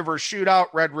Red River Shootout,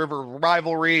 Red River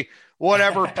Rivalry,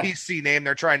 whatever PC name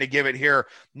they're trying to give it here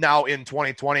now in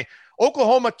 2020.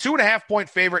 Oklahoma, 2.5-point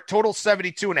favorite, total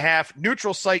 72.5,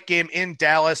 neutral site game in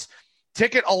Dallas.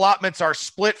 Ticket allotments are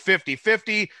split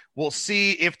 50-50. We'll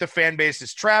see if the fan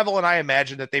bases travel, and I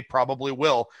imagine that they probably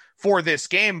will for this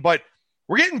game, but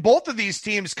we're getting both of these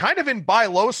teams kind of in buy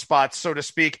low spots, so to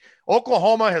speak.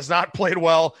 Oklahoma has not played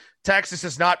well. Texas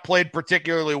has not played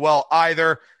particularly well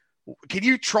either. Can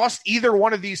you trust either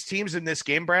one of these teams in this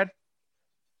game, Brad?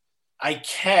 I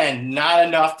can. Not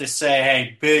enough to say,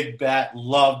 hey, big bet,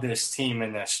 love this team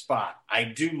in this spot. I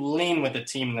do lean with the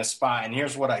team in this spot, and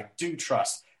here's what I do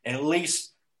trust. At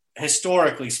least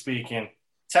historically speaking,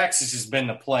 Texas has been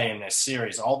the play in this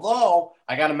series. Although,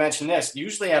 I got to mention this,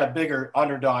 usually at a bigger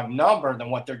underdog number than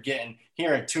what they're getting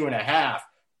here at 2.5.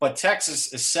 But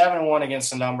Texas is 7-1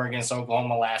 against the number against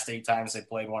Oklahoma last 8 times they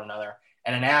played one another,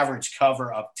 and an average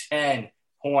cover of 10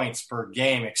 points per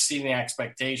game, exceeding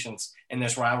expectations in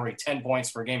this rivalry, 10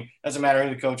 points per game. Doesn't matter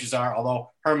who the coaches are,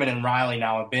 although Herman and Riley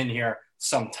now have been here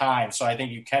some time. So I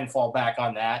think you can fall back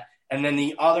on that. And then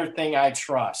the other thing I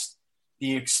trust,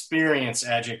 the experience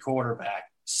edge at quarterback.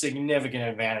 Significant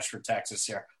advantage for Texas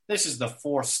here. This is the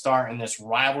 4th start in this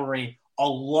rivalry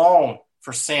alone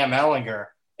for Sam Ehlinger.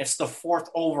 It's the 4th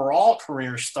overall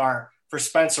career start for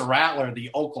Spencer Rattler, the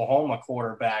Oklahoma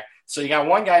quarterback. So you got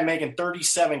one guy making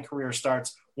 37 career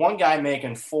starts, one guy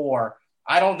making 4.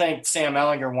 I don't think Sam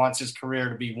Ehlinger wants his career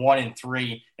to be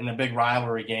 1-3 in the big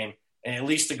rivalry game, and at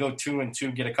least to go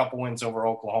 2-2, get a couple wins over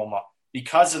Oklahoma.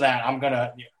 Because of that,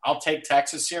 I'll take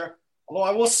Texas here. Although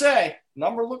I will say,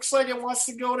 number looks like it wants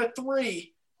to go to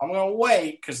 3. I'm going to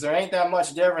wait because there ain't that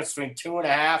much difference between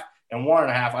 2.5 and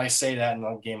 1.5. I say that in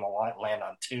the game will land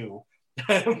on 2.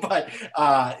 But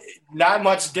not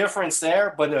much difference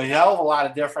there, but a hell of a lot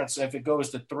of difference if it goes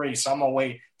to 3. So I'm going to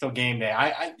wait till game day.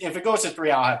 If it goes to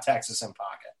 3, I'll have Texas in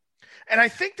pocket. And I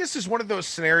think this is one of those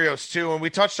scenarios, too, and we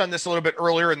touched on this a little bit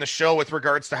earlier in the show with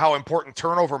regards to how important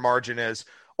turnover margin is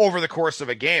over the course of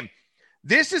a game.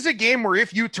 This is a game where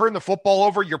if you turn the football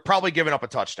over, you're probably giving up a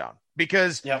touchdown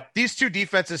because these two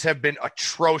defenses have been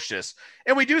atrocious.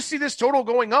 And we do see this total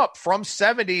going up from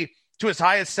 70 to as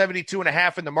high as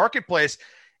 72.5 in the marketplace.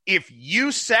 If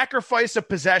you sacrifice a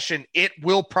possession, it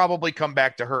will probably come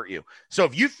back to hurt you. So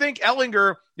if you think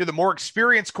Ehlinger, you're the more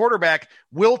experienced quarterback,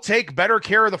 will take better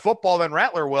care of the football than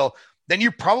Rattler will, then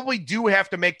you probably do have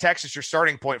to make Texas your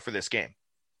starting point for this game.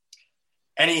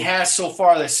 And he has so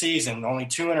far this season, only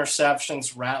 2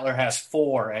 interceptions. Rattler has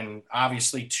 4, and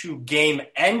obviously 2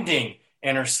 game-ending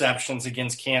interceptions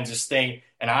against Kansas State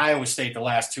and Iowa State the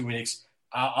last 2 weeks.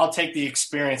 I'll take the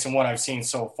experience and what I've seen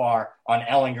so far on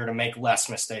Ehlinger to make less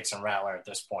mistakes than Rattler at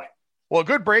this point. Well, a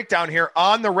good breakdown here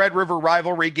on the Red River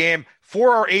Rivalry game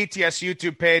for our ATS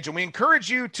YouTube page. And we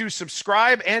encourage you to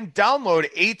subscribe and download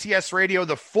ATS Radio,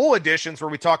 the full editions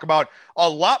where we talk about a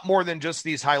lot more than just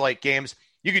these highlight games.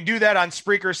 You can do that on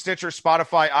Spreaker, Stitcher,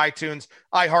 Spotify, iTunes,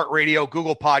 iHeartRadio,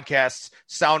 Google Podcasts,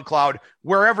 SoundCloud,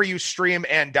 wherever you stream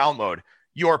and download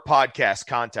your podcast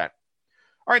content.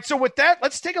 All right, so with that,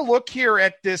 let's take a look here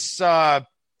at this. I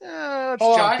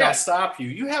got to stop you.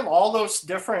 You have all those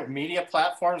different media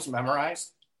platforms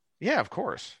memorized? Yeah, of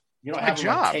course. You don't have them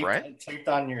job, taped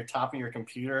on your top of your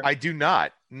computer? I do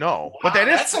not, no. Wow, but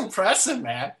that's impressive,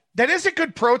 man. That is a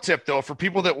good pro tip, though, for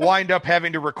people that wind up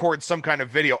having to record some kind of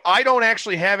video. I don't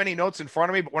actually have any notes in front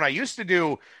of me, but when I used to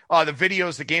do the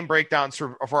videos, the game breakdowns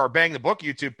for our Bang the Book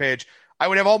YouTube page, I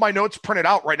would have all my notes printed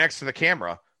out right next to the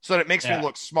camera so that it makes me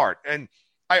look smart. And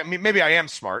I mean, maybe I am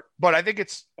smart, but I think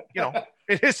it's,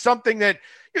 it is something that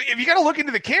if you got to look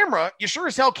into the camera, you sure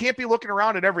as hell can't be looking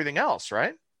around at everything else,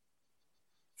 right?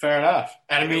 Fair enough.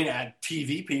 And I mean, at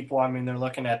TV people, I mean, they're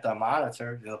looking at the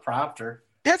monitor, the prompter.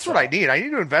 That's what I need. I need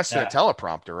to invest in a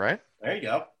teleprompter, right? There you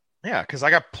go. Yeah, because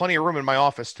I got plenty of room in my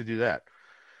office to do that.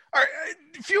 All right,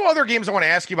 a few other games I want to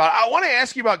ask you about. I want to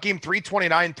ask you about game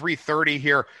 329, 330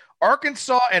 here.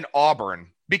 Arkansas and Auburn,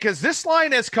 because this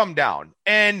line has come down,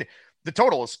 and the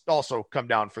total has also come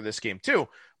down for this game too.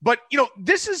 But,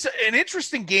 this is an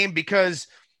interesting game because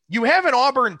you have an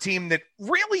Auburn team that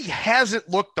really hasn't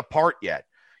looked the part yet.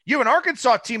 You have an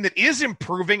Arkansas team that is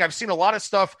improving. I've seen a lot of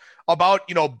stuff about,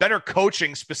 better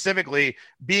coaching specifically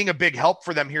being a big help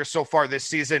for them here so far this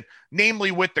season,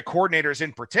 namely with the coordinators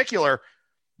in particular.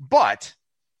 But,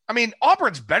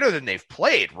 Auburn's better than they've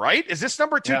played, right? Is this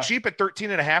number too cheap at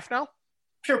 13.5 now?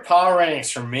 Pure power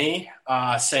ratings for me,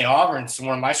 say Auburn's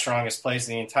one of my strongest plays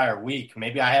the entire week.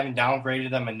 Maybe I haven't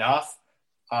downgraded them enough.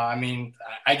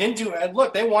 I didn't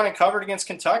look, they won and covered against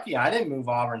Kentucky. I didn't move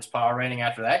Auburn's power rating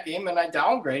after that game, and I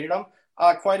downgraded them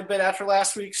quite a bit after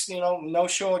last week's, no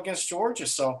show against Georgia.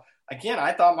 So, again,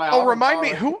 I thought my Auburn remind me,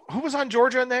 who was on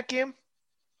Georgia in that game?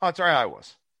 Oh, sorry, I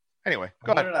was. Anyway,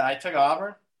 go ahead. I took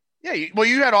Auburn? Yeah,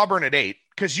 you had Auburn at 8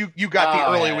 because you got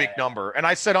the early week number, and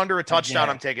I said under a touchdown,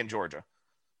 I'm taking Georgia.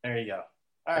 There you go.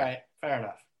 All right, fair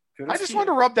enough. I just wanted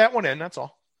to rub that one in, that's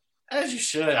all. As you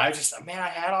should. I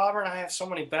had Auburn. I have so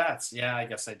many bets. Yeah, I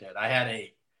guess I did. I had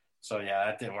 8. So, yeah,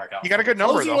 that didn't work out. You got a good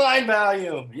number, though. Line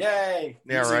value. Yay.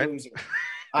 Yeah, easy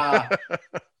right.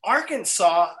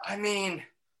 Arkansas, my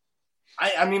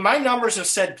numbers have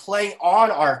said play on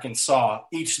Arkansas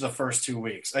each of the first 2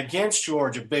 weeks. Against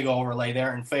Georgia, big overlay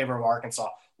there in favor of Arkansas.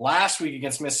 Last week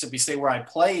against Mississippi State, where I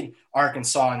played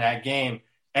Arkansas in that game,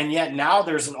 and yet now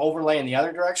there's an overlay in the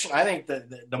other direction. I think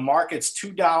the market's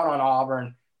too down on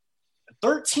Auburn.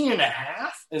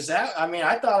 13.5? Is that?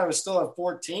 I thought it was still at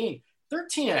 14.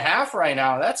 13.5 right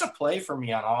now. That's a play for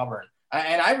me on Auburn.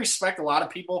 And I respect a lot of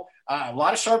people. A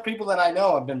lot of sharp people that I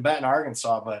know have been betting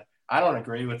Arkansas, but I don't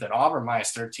agree with it. Auburn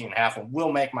minus 13.5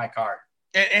 will make my card.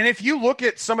 And if you look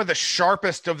at some of the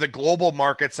sharpest of the global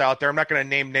markets out there, I'm not going to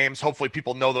name names. Hopefully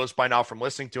people know those by now from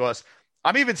listening to us.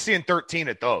 I'm even seeing 13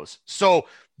 at those. So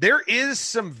there is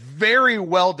some very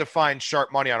well-defined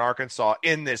sharp money on Arkansas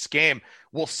in this game.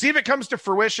 We'll see if it comes to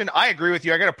fruition. I agree with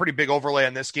you. I got a pretty big overlay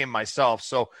on this game myself.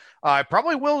 So I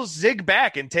probably will zig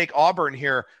back and take Auburn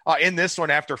here in this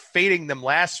one after fading them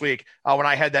last week when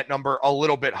I had that number a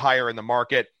little bit higher in the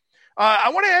market. I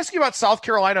want to ask you about South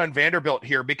Carolina and Vanderbilt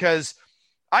here because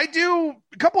I do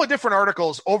a couple of different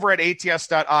articles over at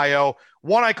ATS.io.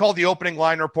 One I call the opening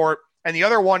line report, and the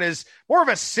other one is more of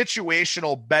a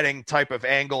situational betting type of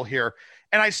angle here.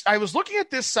 And I was looking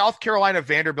at this South Carolina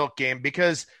Vanderbilt game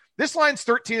because this line's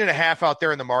 13.5 out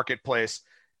there in the marketplace.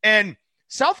 And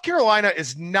South Carolina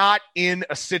is not in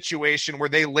a situation where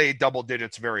they lay double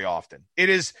digits very often. It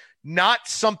is not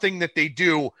something that they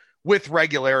do with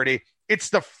regularity. It's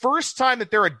the first time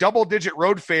that they're a double-digit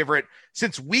road favorite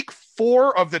since week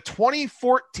 4 of the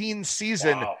 2014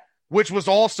 season, which was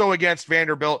also against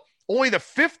Vanderbilt. Only the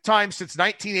 5th time since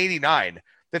 1989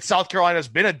 that South Carolina has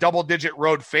been a double-digit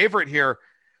road favorite here.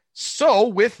 So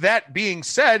with that being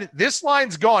said, this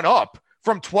line's gone up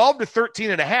from 12 to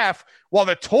 13.5, while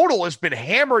the total has been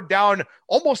hammered down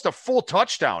almost a full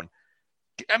touchdown.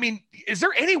 Is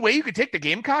there any way you could take the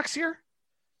Gamecocks here?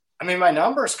 My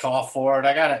numbers call for it.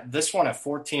 I got this one at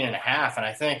 14.5, and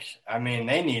I think,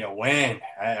 they need a win.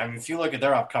 If you look at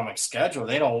their upcoming schedule,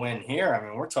 they don't win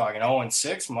here. We're talking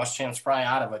 0-6, Muschamp's probably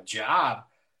out of a job.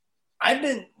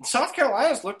 South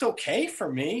Carolina's looked okay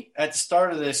for me at the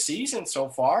start of this season so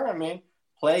far.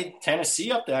 Played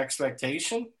Tennessee up to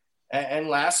expectation. And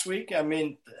last week,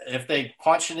 if they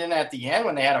punch it in at the end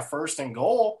when they had a 1st and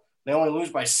goal, they only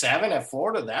lose by 7 at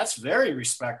Florida. That's very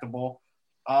respectable.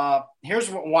 Here's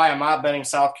why I'm not betting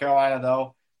South Carolina,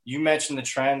 though. You mentioned the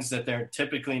trends that they're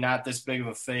typically not this big of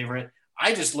a favorite.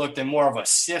 I just looked at more of a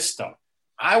system.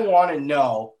 I want to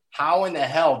know how in the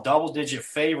hell double-digit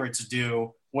favorites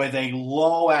do with a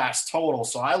low-ass total.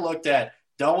 So I looked at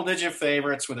double-digit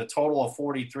favorites with a total of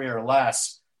 43 or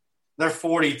less. They're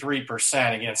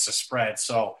 43% against the spread.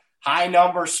 So high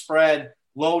number spread,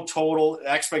 low total.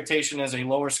 Expectation is a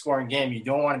lower scoring game. You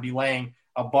don't want to be laying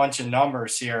a bunch of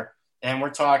numbers here. And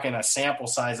we're talking a sample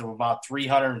size of about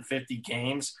 350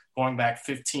 games going back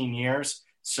 15 years.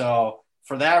 So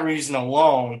for that reason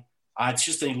alone, it's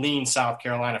just a lean South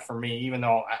Carolina for me, even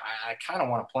though I kind of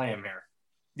want to play him here.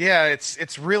 Yeah,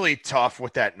 it's really tough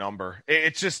with that number.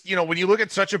 It's just, when you look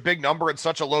at such a big number and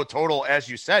such a low total, as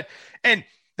you said, and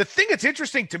the thing that's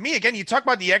interesting to me, again, you talk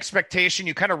about the expectation,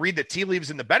 you kind of read the tea leaves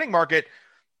in the betting market.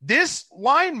 This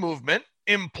line movement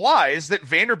implies that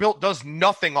Vanderbilt does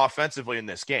nothing offensively in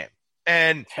this game.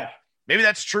 And maybe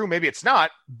that's true, maybe it's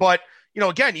not. But,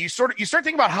 again, you start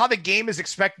thinking about how the game is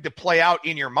expected to play out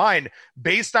in your mind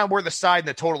based on where the side and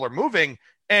the total are moving.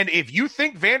 And if you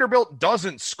think Vanderbilt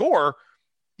doesn't score,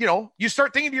 you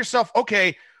start thinking to yourself,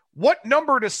 okay, what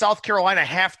number does South Carolina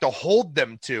have to hold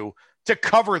them to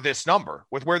cover this number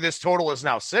with where this total is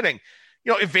now sitting?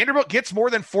 If Vanderbilt gets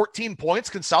more than 14 points,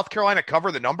 can South Carolina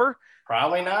cover the number?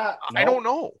 Probably not. I don't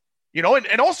know.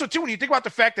 And also, too, when you think about the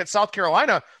fact that South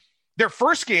Carolina, their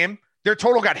first game, their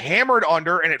total got hammered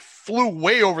under, and it flew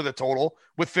way over the total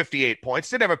with 58 points.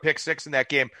 Did have a pick six in that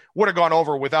game. Would have gone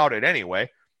over without it anyway.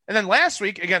 And then last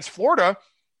week against Florida,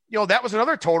 that was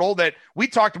another total that we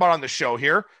talked about on the show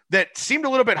here that seemed a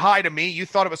little bit high to me. You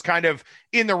thought it was kind of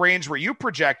in the range where you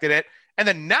projected it. And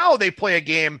then now they play a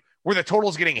game where the total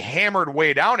is getting hammered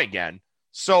way down again.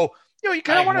 So, you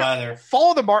kind of want to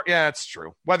follow the mark. Yeah, that's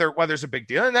true. Weather's a big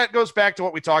deal. And that goes back to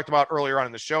what we talked about earlier on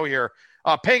in the show here.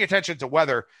 Paying attention to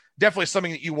weather, definitely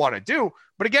something that you want to do.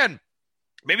 But again,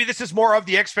 maybe this is more of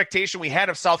the expectation we had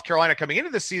of South Carolina coming into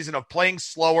the season of playing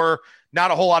slower, not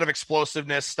a whole lot of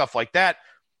explosiveness, stuff like that.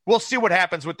 We'll see what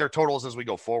happens with their totals as we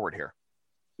go forward here.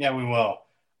 Yeah, we will.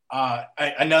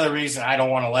 Another reason I don't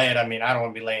want to lay it, I don't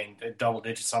want to be laying double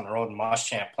digits on the road, and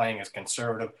Muschamp playing as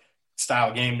conservative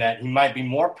style game that he might be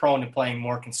more prone to playing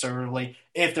more conservatively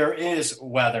if there is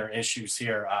weather issues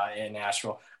here in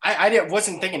Nashville. I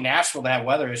wasn't thinking Nashville to have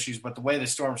weather issues, but the way the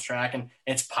storm's tracking,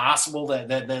 it's possible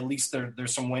that at least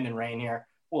there's some wind and rain here.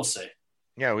 We'll see.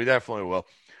 Yeah, we definitely will.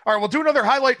 All right, we'll do another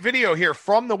highlight video here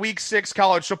from the Week 6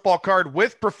 college football card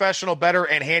with professional bettor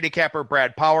and handicapper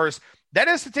Brad Powers. That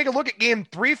is to take a look at game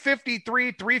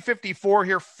 353, 354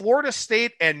 here, Florida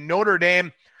State and Notre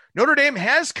Dame. Notre Dame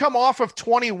has come off of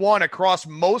 21 across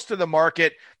most of the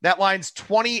market. That line's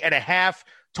 20.5.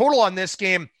 Total on this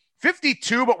game,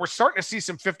 52, but we're starting to see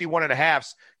some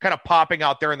 51.5s kind of popping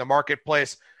out there in the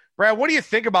marketplace. Brad, what do you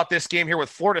think about this game here with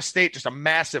Florida State, just a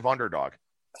massive underdog?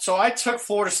 So I took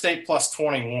Florida State plus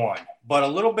 21, but a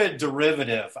little bit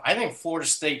derivative. I think Florida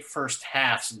State first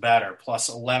half's better, plus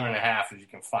 11.5 if you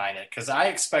can find it, because I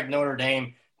expect Notre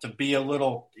Dame to be a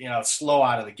little, slow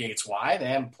out of the gates. Why? They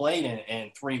haven't played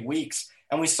in 3 weeks.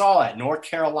 And we saw that. North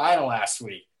Carolina last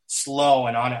week, slow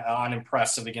and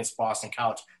unimpressive against Boston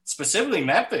College. Specifically,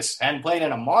 Memphis hadn't played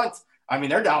in a month.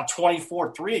 They're down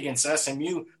 24-3 against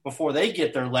SMU before they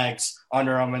get their legs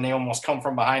under them, and they almost come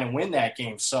from behind and win that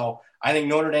game. So I think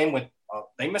Notre Dame,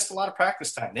 they missed a lot of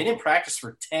practice time. They didn't practice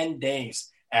for 10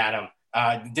 days, Adam.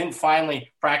 Didn't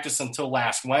finally practice until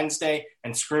last Wednesday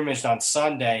and scrimmaged on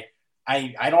Sunday.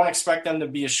 I don't expect them to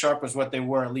be as sharp as what they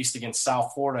were, at least against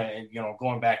South Florida,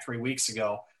 going back 3 weeks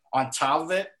ago. On top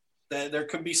of it, there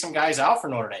could be some guys out for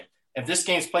Notre Dame. If this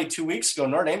game's played 2 weeks ago,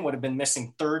 Notre Dame would have been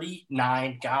missing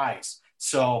 39 guys.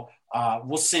 So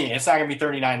we'll see. It's not going to be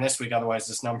 39 this week. Otherwise,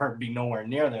 this number would be nowhere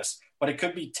near this. But it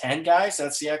could be 10 guys.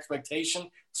 That's the expectation.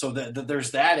 So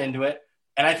there's that into it.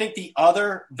 And I think the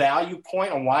other value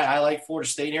point on why I like Florida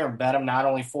State here and bet them not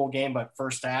only full game but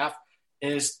first half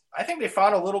is I think they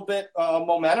found a little bit of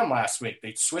momentum last week.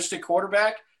 They switched at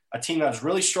quarterback, a team that was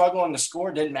really struggling to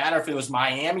score. Didn't matter if it was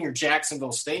Miami or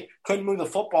Jacksonville State. Couldn't move the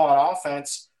football on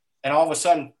offense. And all of a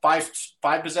sudden, five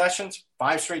possessions,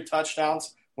 5 straight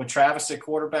touchdowns with Travis at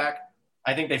quarterback.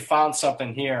 I think they found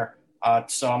something here.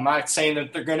 So I'm not saying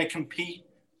that they're going to compete,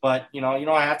 but, you don't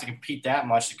have to compete that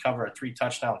much to cover a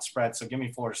 3-touchdown spread. So give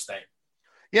me Florida State.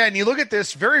 Yeah, and you look at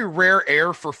this very rare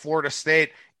air for Florida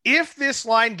State. If this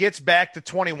line gets back to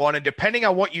 21, and depending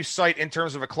on what you cite in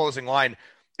terms of a closing line,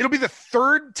 it'll be the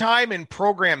third time in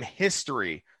program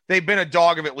history they've been a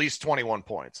dog of at least 21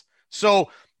 points. So,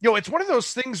 it's one of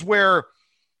those things where,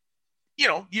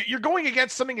 you're going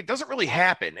against something that doesn't really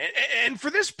happen. And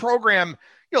for this program,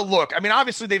 look,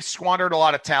 obviously they've squandered a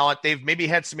lot of talent. They've maybe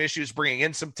had some issues bringing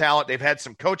in some talent. They've had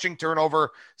some coaching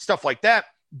turnover, stuff like that.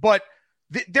 But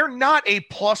they're not a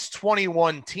plus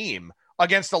 21 team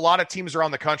against a lot of teams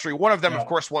around the country. One of them, of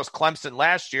course, was Clemson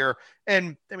last year.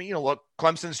 And, look,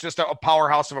 Clemson's just a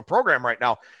powerhouse of a program right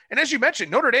now. And as you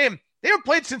mentioned, Notre Dame, they haven't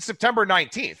played since September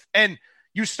 19th. And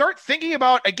you start thinking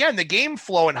about, again, the game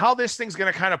flow and how this thing's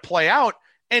going to kind of play out.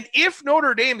 And if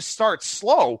Notre Dame starts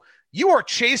slow, you are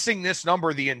chasing this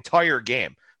number the entire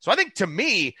game. So I think, to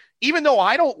me, even though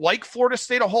I don't like Florida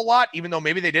State a whole lot, even though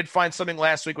maybe they did find something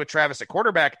last week with Travis at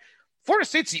quarterback, Florida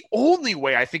State's the only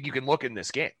way I think you can look in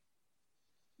this game.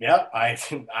 Yeah,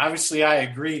 obviously I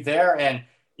agree there. And,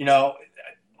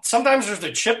 sometimes there's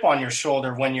a chip on your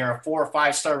shoulder when you're a 4 or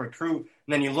 5 star recruit.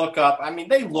 And then you look up,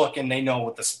 they look and they know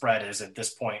what the spread is at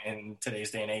this point in today's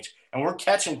day and age. And we're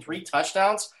catching 3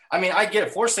 touchdowns. I get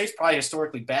it. Florida State's probably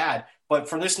historically bad. But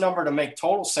for this number to make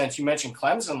total sense, you mentioned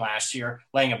Clemson last year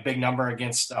laying a big number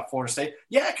against Florida State.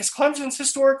 Yeah, because Clemson's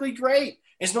historically great.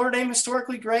 Is Notre Dame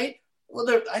historically great?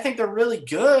 Well, I think they're really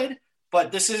good.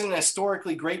 But this isn't a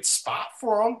historically great spot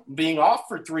for them, being off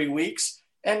for 3 weeks.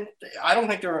 And I don't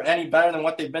think they're any better than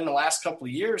what they've been the last couple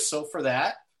of years. So for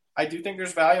that, I do think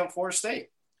there's value in Florida State.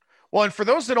 Well, and for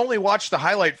those that only watch the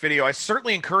highlight video, I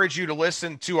certainly encourage you to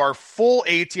listen to our full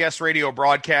ATS radio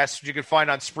broadcast, which you can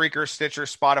find on Spreaker, Stitcher,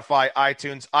 Spotify,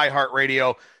 iTunes,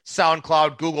 iHeartRadio,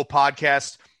 SoundCloud, Google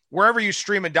Podcasts, wherever you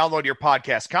stream and download your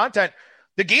podcast content.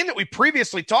 The game that we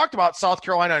previously talked about, South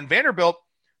Carolina and Vanderbilt,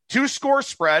 2-score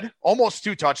spread, almost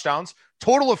 2 touchdowns,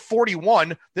 total of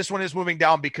 41. This one is moving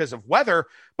down because of weather.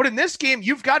 But in this game,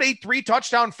 you've got a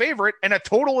 3-touchdown favorite and a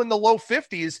total in the low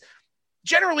 50s.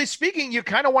 Generally speaking, you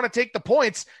kind of want to take the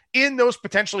points in those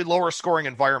potentially lower scoring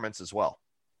environments as well.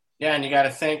 Yeah, and you got to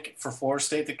think for Florida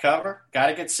State to cover, got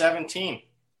to get 17.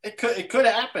 It could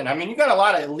happen. I mean, you got a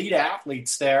lot of elite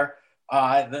athletes there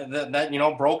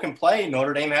that broke and play.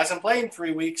 Notre Dame hasn't played in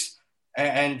 3 weeks.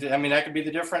 And I mean, that could be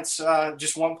the difference,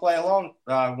 just one play alone,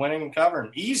 winning and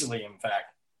covering easily, in fact.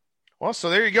 Well,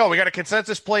 so there you go. We got a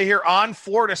consensus play here on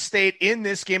Florida State in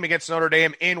this game against Notre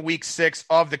Dame in week 6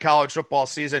 of the college football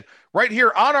season right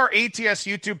here on our ATS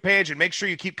YouTube page. And make sure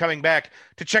you keep coming back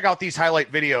to check out these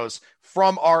highlight videos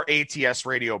from our ATS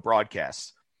radio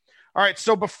broadcasts. All right,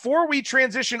 so before we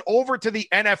transition over to the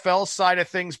NFL side of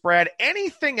things, Brad,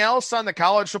 anything else on the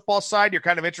college football side you're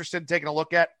kind of interested in taking a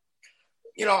look at?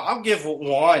 I'll give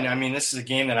one. I mean, this is a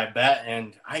game that I bet,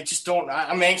 and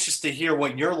I'm anxious to hear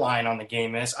what your line on the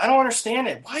game is. I don't understand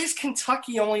it. Why is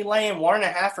Kentucky only laying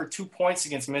 1.5 or 2 points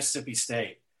against Mississippi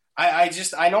State?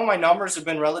 I know my numbers have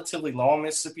been relatively low on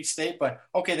Mississippi State, but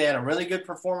okay, they had a really good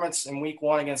performance in week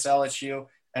 1 against LSU,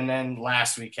 and then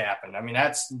last week happened. I mean,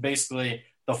 that's basically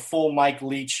the full Mike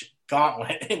Leach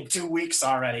gauntlet in 2 weeks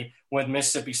already with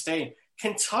Mississippi State.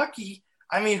 Kentucky,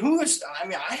 I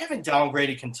haven't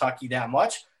downgraded Kentucky that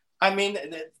much. I mean,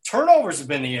 the turnovers have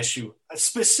been the issue.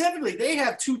 Specifically, they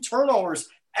have 2 turnovers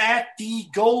at the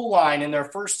goal line in their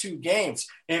first 2 games.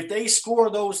 If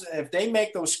they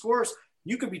make those scores,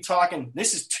 you could be talking,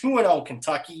 this is 2-0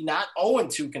 Kentucky, not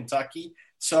 0-2 Kentucky.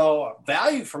 So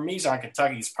value for me is on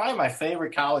Kentucky. It's probably my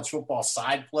favorite college football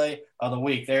side play of the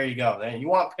week. There you go. You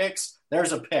want picks?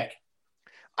 There's a pick.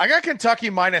 I got Kentucky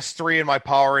 -3 in my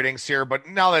power ratings here, but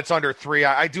now that's under 3.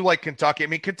 I do like Kentucky. I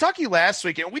mean, Kentucky last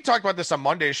week, and we talked about this on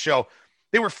Monday's show,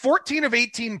 they were 14 of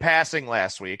 18 passing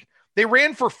last week. They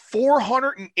ran for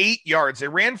 408 yards. They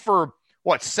ran for,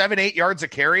 7-8 yards a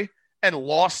carry and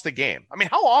lost the game. I mean,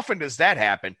 how often does that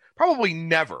happen? Probably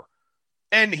never.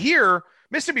 And here,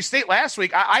 Mississippi State last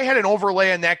week, I had an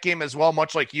overlay in that game as well,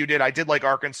 much like you did. I did like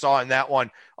Arkansas in that one.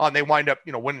 They wind up,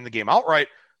 winning the game outright.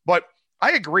 But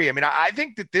I agree. I mean, I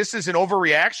think that this is an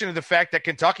overreaction to the fact that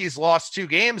Kentucky's lost 2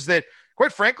 games that,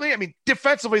 quite frankly, I mean,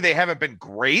 defensively, they haven't been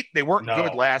great. They weren't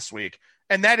good last week.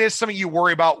 And that is something you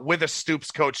worry about with a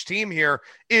Stoops coach team here,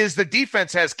 is the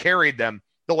defense has carried them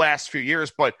the last few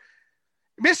years. But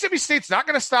Mississippi State's not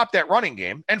going to stop that running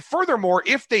game. And furthermore,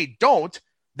 if they don't,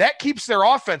 that keeps their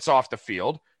offense off the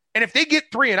field. And if they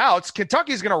get 3 and outs,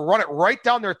 Kentucky's going to run it right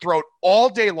down their throat all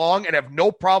day long and have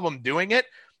no problem doing it.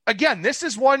 Again, this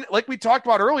is one, like we talked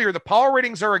about earlier, the power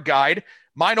ratings are a guide.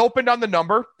 Mine opened on the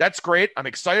number. That's great. I'm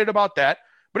excited about that.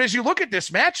 But as you look at this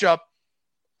matchup,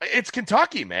 it's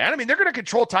Kentucky, man. I mean, they're going to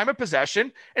control time of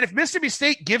possession. And if Mississippi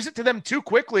State gives it to them too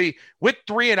quickly with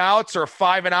 3 and outs or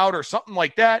 5 and out or something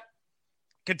like that,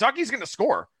 Kentucky's going to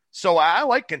score. So I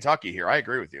like Kentucky here. I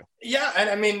agree with you. Yeah, and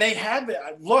I mean,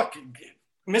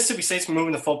 Mississippi State's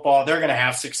moving the football. They're going to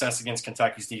have success against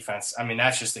Kentucky's defense. I mean,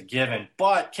 that's just a given.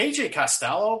 But KJ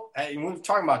Costello, when we're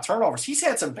talking about turnovers, he's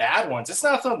had some bad ones. It's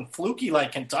not something fluky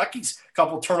like Kentucky's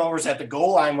couple turnovers at the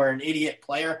goal line where an idiot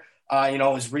player,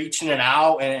 is reaching it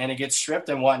out and it gets stripped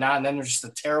and whatnot. And then there's just a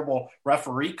terrible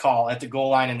referee call at the goal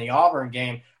line in the Auburn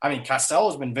game. I mean,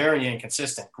 Costello's been very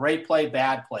inconsistent. Great play,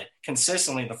 bad play,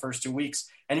 consistently the first 2 weeks.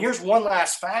 And here's one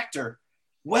last factor.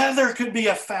 Weather could be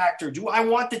a factor. Do I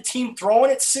want the team throwing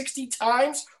it 60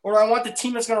 times or do I want the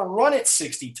team that's going to run it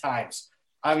 60 times?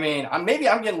 I mean, maybe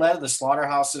I'm getting led to the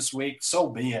slaughterhouse this week. So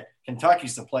be it.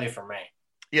 Kentucky's the play for me.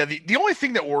 Yeah, the only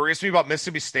thing that worries me about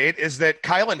Mississippi State is that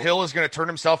Kylan Hill is going to turn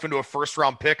himself into a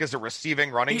first-round pick as a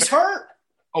receiving running back. He's hurt.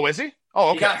 Oh, is he?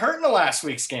 Oh, okay. He got hurt in the last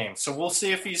week's game, so we'll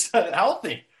see if he's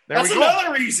healthy. That's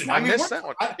another reason. I missed that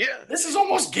one. This is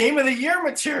almost game of the year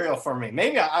material for me.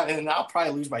 Maybe I'll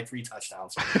probably lose by 3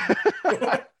 touchdowns.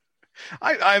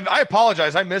 I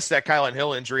apologize. I missed that Kylan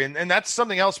Hill injury, and that's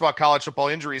something else about college football.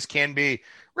 Injuries can be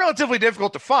relatively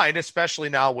difficult to find, especially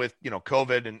now with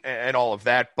COVID and all of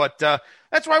that. But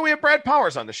that's why we have Brad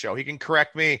Powers on the show. He can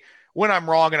correct me when I'm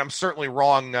wrong, and I'm certainly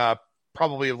wrong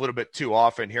probably a little bit too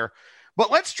often here.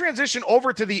 But let's transition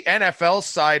over to the NFL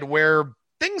side where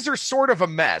things are sort of a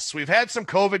mess. We've had some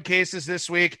COVID cases this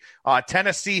week.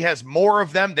 Tennessee has more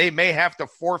of them. They may have to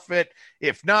forfeit.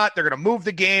 If not, they're going to move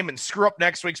the game and screw up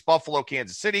next week's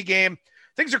Buffalo-Kansas City game.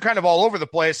 Things are kind of all over the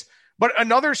place. But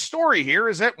another story here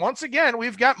is that once again,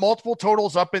 we've got multiple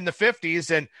totals up in the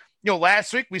 50s. And,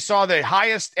 last week we saw the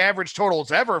highest average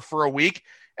totals ever for a week,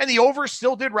 and the over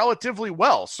still did relatively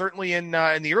well, certainly in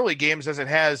the early games as it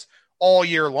has all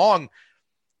year long.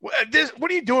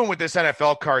 What are you doing with this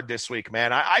NFL card this week,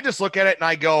 man? I just look at it and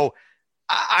I go,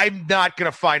 I'm not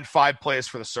going to find 5 plays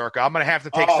for the Circa. I'm going to have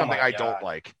to take something I don't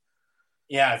like.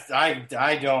 Yeah,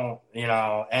 I don't,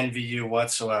 envy you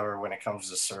whatsoever when it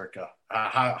comes to Circa.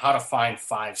 How to find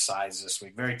 5 sides this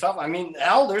week. Very tough. I mean,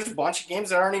 there's a bunch of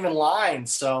games that aren't even lined.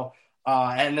 So,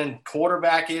 and then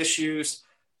quarterback issues.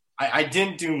 I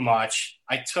didn't do much.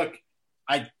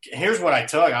 Here's what I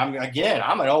took. I'm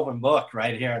an open book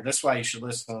right here. This is why you should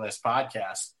listen to this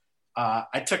podcast.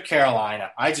 I took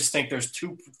Carolina. I just think there's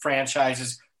 2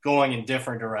 franchises going in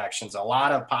different directions. A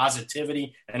lot of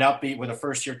positivity and upbeat with a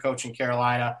first-year coach in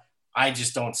Carolina. I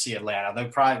just don't see Atlanta.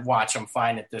 They'll probably watch them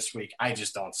find it this week. I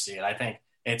just don't see it. I think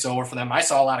it's over for them. I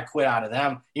saw a lot of quit out of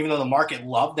them, even though the market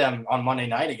loved them on Monday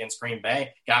night against Green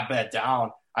Bay, got bet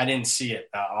down. I didn't see it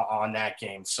on that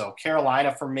game. So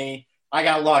Carolina for me, I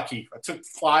got lucky. I took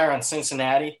flyer on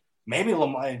Cincinnati. Maybe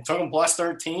Lamar, took them plus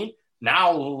 13.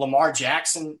 Now Lamar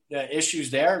Jackson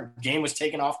issues there. Game was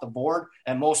taken off the board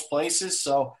at most places,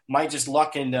 so might just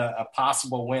luck into a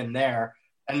possible win there.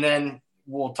 And then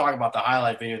we'll talk about the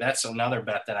highlight video. That's another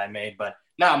bet that I made, but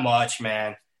not much,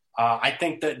 man. I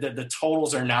think that the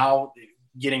totals are now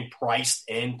getting priced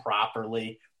in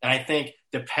properly. And I think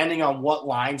depending on what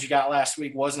lines you got last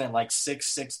week, wasn't it like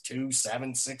 6-6-2,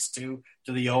 7-6-2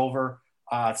 to the over?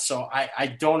 So I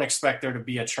don't expect there to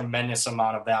be a tremendous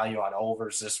amount of value on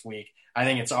overs this week. I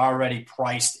think it's already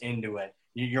priced into it.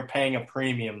 You're paying a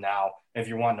premium now if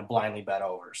you're wanting to blindly bet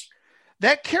overs.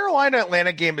 That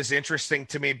Carolina-Atlanta game is interesting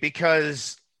to me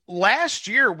because last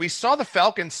year we saw the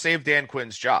Falcons save Dan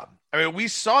Quinn's job. I mean, we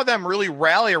saw them really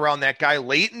rally around that guy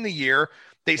late in the year.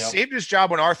 They saved his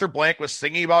job when Arthur Blank was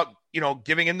thinking about,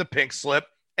 giving him the pink slip.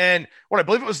 And I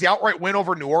believe it was the outright win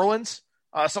over New Orleans.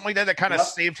 Something like that kind of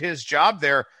saved his job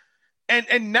there.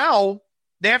 And now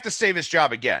they have to save his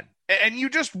job again. And you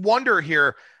just wonder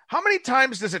here, how many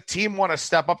times does a team want to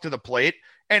step up to the plate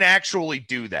and actually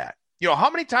do that? How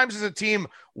many times does a team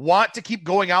want to keep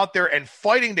going out there and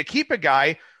fighting to keep a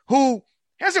guy who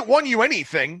hasn't won you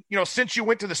anything, since you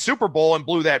went to the Super Bowl and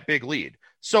blew that big lead?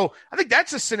 So I think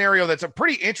that's a scenario that's a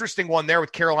pretty interesting one there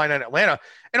with Carolina and Atlanta.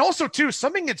 And also, too,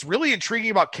 something that's really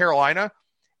intriguing about Carolina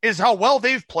is how well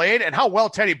they've played and how well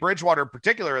Teddy Bridgewater in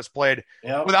particular has played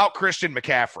without Christian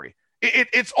McCaffrey.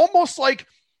 It's almost like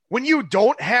when you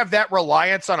don't have that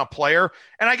reliance on a player,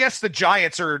 and I guess the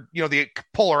Giants are, the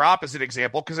polar opposite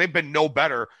example because they've been no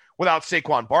better without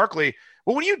Saquon Barkley.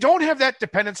 But when you don't have that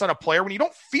dependence on a player, when you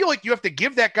don't feel like you have to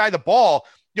give that guy the ball,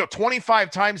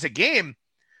 25 times a game,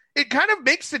 it kind of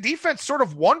makes the defense sort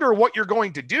of wonder what you're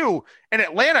going to do. And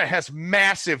Atlanta has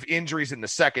massive injuries in the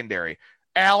secondary.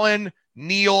 Allen,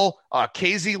 Neal,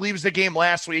 KZ leaves the game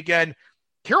last weekend.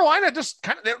 Carolina just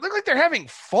they look like they're having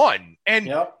fun.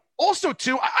 And also,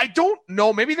 too, I don't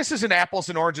know, maybe this is an apples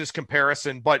and oranges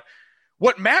comparison, but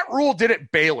what Matt Rule did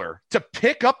at Baylor to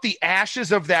pick up the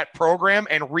ashes of that program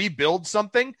and rebuild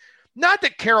something, not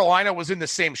that Carolina was in the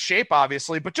same shape,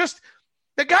 obviously, but just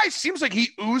the guy seems like he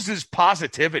oozes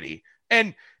positivity.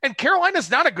 And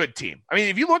Carolina's not a good team. I mean,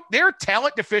 if you look, they're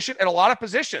talent deficient at a lot of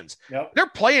positions. They're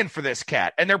playing for this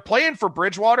cat, and they're playing for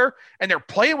Bridgewater, and they're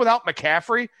playing without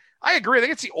McCaffrey. I agree. I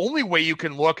think it's the only way you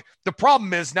can look. The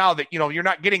problem is now that, you're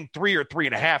not getting 3 or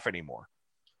 3.5 anymore.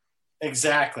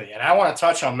 Exactly. And I want to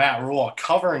touch on Matt Rule, a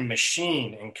covering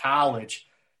machine in college.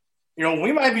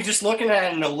 We might be just looking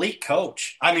at an elite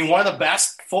coach. I mean, one of the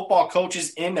best football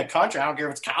coaches in the country. I don't care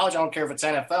if it's college. I don't care if it's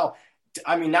NFL.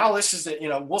 I mean, now this is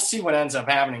we'll see what ends up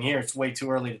happening here. It's way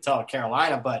too early to tell at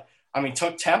Carolina, but I mean,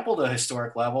 took Temple to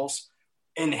historic levels,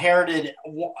 inherited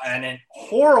a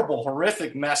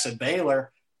horrific mess at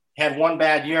Baylor, had one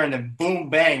bad year, and then boom,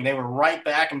 bang, they were right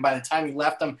back. And by the time he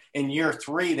left them in year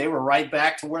 3, they were right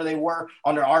back to where they were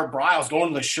under Art Briles, going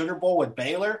to the Sugar Bowl with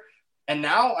Baylor. And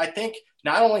now I think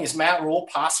not only is Matt Rule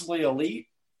possibly elite,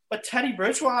 but Teddy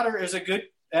Bridgewater is a good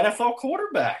NFL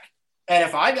quarterback. And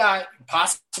if I got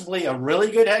possibly a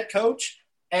really good head coach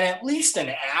and at least an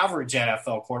average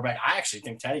NFL quarterback, I actually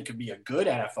think Teddy could be a good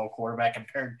NFL quarterback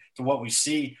compared to what we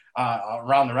see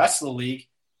around the rest of the league,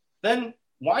 then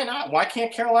why not? Why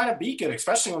can't Carolina be good,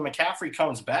 especially when McCaffrey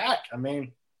comes back? I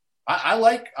mean, I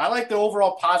like the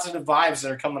overall positive vibes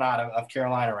that are coming out of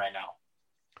Carolina right now.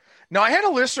 Now, I had a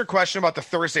listener question about the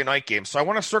Thursday night game, so I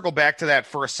want to circle back to that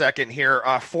for a second here.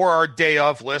 For our day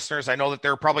of listeners, I know that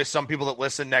there are probably some people that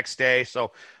listen next day,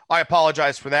 so I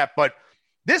apologize for that. But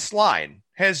this line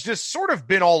has just sort of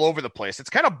been all over the place. It's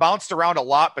kind of bounced around a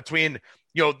lot between,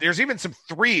 there's even some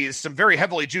threes, some very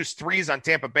heavily juiced threes on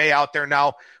Tampa Bay out there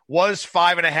now. Was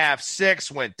 5.5,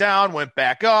 6, went down, went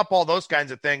back up, all those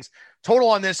kinds of things. Total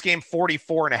on this game,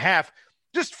 44.5.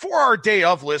 Just for our day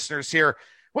of listeners here,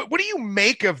 what do you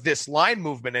make of this line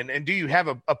movement, and do you have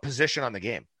a position on the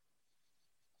game?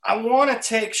 I want to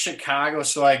take Chicago,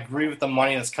 so I agree with the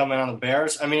money that's coming on the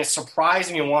Bears. I mean, it's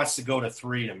surprising it wants to go to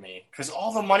 3 to me because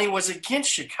all the money was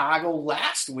against Chicago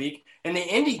last week in the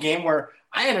Indy game where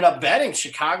I ended up betting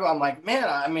Chicago. I'm like, man,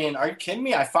 I mean, are you kidding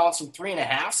me? I found some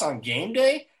 3.5s on game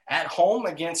day at home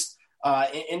against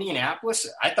Indianapolis.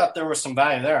 I thought there was some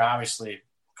value there. Obviously,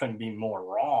 couldn't be more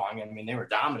wrong. I mean, they were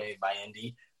dominated by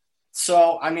Indy.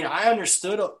 So, I mean, I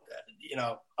understood,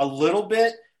 a little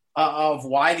bit of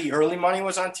why the early money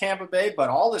was on Tampa Bay, but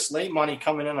all this late money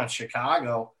coming in on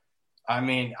Chicago, I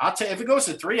mean, I'll tell you, if it goes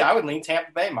to 3, I would lean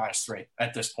Tampa Bay -3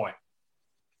 at this point.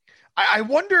 I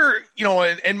wonder,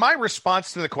 and my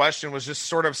response to the question was just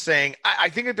sort of saying, I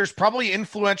think that there's probably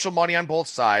influential money on both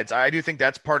sides. I do think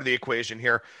that's part of the equation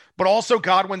here, but also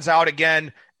Godwin's out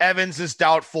again. Evans is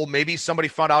doubtful. Maybe somebody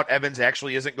found out Evans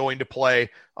actually isn't going to play.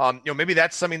 Maybe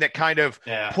that's something that kind of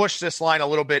pushed this line a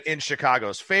little bit in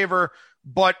Chicago's favor.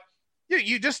 But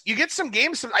you get some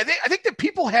games. I think that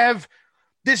people have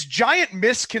this giant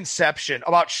misconception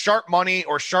about sharp money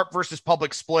or sharp versus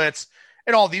public splits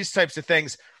and all these types of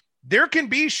things. There can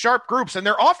be sharp groups, and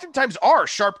there oftentimes are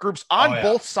sharp groups on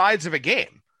both sides of a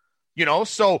game.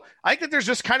 So I think that there's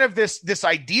just kind of this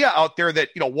idea out there that,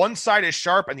 one side is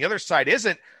sharp and the other side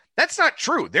isn't. That's not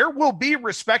true. There will be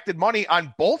respected money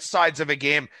on both sides of a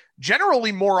game,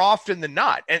 generally more often than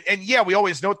not. And yeah, we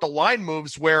always note the line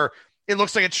moves where it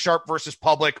looks like it's sharp versus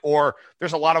public, or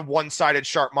there's a lot of one-sided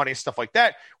sharp money, stuff like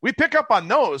that. We pick up on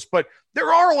those, but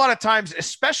there are a lot of times,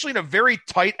 especially in a very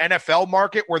tight NFL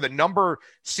market where the number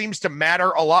seems to matter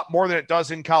a lot more than it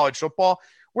does in college football,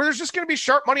 where there's just going to be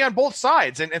sharp money on both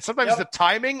sides. And sometimes the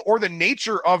timing or the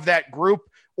nature of that group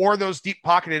or those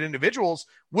deep-pocketed individuals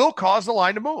will cause the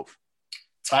line to move.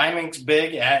 Timing's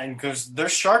big, and because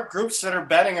there's sharp groups that are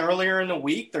betting earlier in the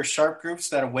week. There's sharp groups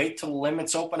that wait till the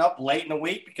limits open up late in the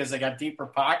week because they got deeper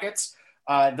pockets.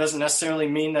 It doesn't necessarily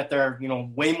mean that they're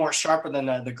way more sharper than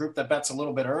the group that bets a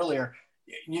little bit earlier.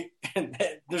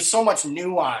 There's so much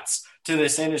nuance to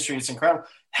this industry. It's incredible.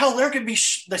 Hell, there could be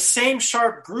the same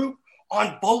sharp group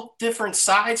on both different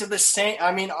sides of the same.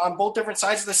 On both different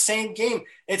sides of the same game.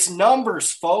 It's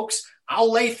numbers, folks. I'll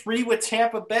lay 3 with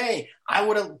Tampa Bay. I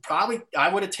would have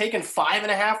taken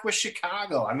 5.5 with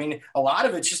Chicago. I mean, a lot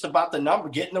of it's just about the number,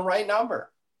 getting the right number.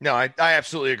 No, I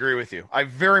absolutely agree with you. I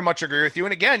very much agree with you.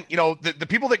 And again, the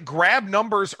people that grab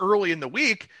numbers early in the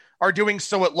week are doing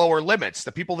so at lower limits.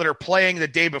 The people that are playing the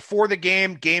day before the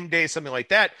game day, something like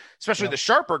that, especially the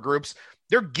sharper groups,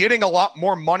 they're getting a lot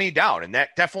more money down. And that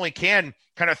definitely can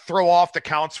kind of throw off the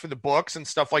counts for the books and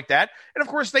stuff like that. And of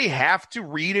course, they have to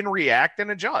read and react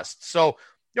and adjust. So,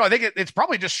 I think it's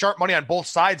probably just sharp money on both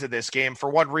sides of this game for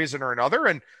one reason or another.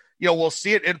 And, we'll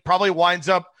see it. It probably winds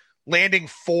up landing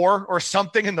 4 or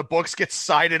something and the books get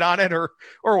sided on it or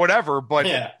whatever. But,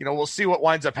 we'll see what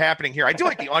winds up happening here. I do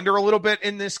like the under a little bit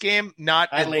in this game,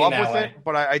 not in love with it,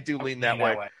 but I do lean that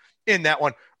way in that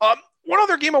one. One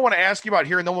other game I want to ask you about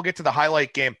here, and then we'll get to the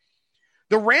highlight game.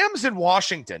 The Rams in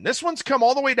Washington. This one's come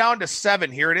all the way down to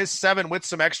 7 here. It is 7 with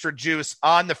some extra juice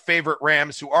on the favorite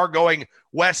Rams, who are going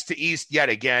west to east yet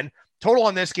again. Total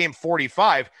on this game,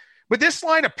 45. But this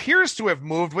line appears to have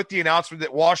moved with the announcement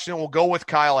that Washington will go with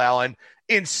Kyle Allen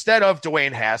instead of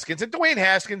Dwayne Haskins. And Dwayne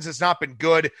Haskins has not been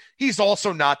good. He's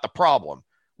also not the problem.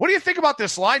 What do you think about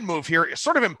this line move here?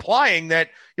 Sort of implying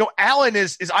that, Allen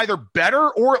is either better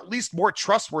or at least more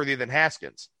trustworthy than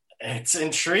Haskins. It's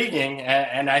intriguing,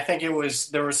 and I think there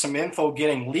was some info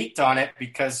getting leaked on it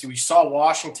because we saw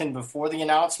Washington before the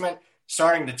announcement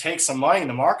starting to take some money in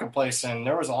the marketplace, and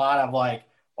there was a lot of like,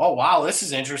 oh, wow, this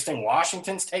is interesting.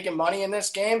 Washington's taking money in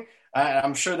this game.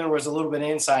 I'm sure there was a little bit of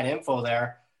inside info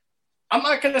there. I'm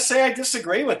not going to say I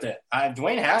disagree with it.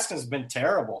 Dwayne Haskins has been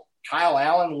terrible. Kyle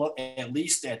Allen, at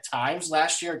least at times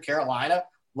last year at Carolina,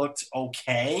 looked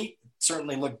okay.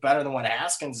 Certainly looked better than what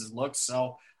Haskins has looked,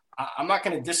 so I'm not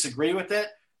going to disagree with it.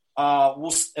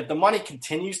 If the money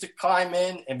continues to climb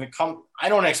in and I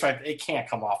don't expect it can't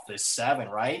come off this 7,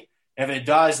 right? If it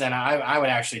does, then I would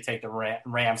actually take the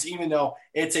Rams, even though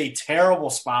it's a terrible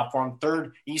spot for him.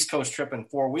 3rd East Coast trip in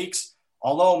 4 weeks.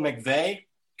 Although McVay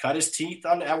cut his teeth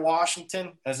at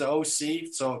Washington as the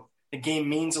OC, so the game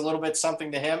means a little bit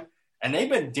something to him. And they've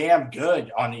been damn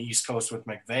good on the East Coast with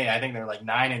McVay. I think they're like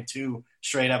 9-2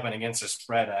 straight up and against the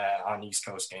spread on East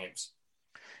Coast games.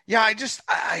 Yeah,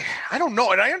 I don't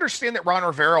know. And I understand that Ron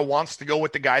Rivera wants to go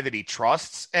with the guy that he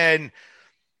trusts. And,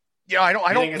 I don't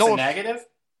think know it's a negative?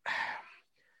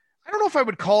 I don't know if I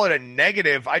would call it a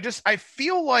negative. I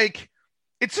feel like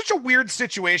it's such a weird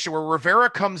situation where Rivera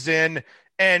comes in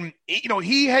and,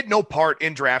 he had no part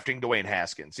in drafting Dwayne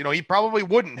Haskins. He probably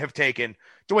wouldn't have taken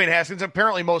Dwayne Haskins.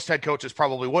 Apparently most head coaches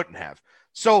probably wouldn't have.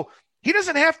 So he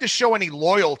doesn't have to show any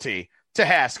loyalty to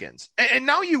Haskins. And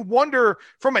now you wonder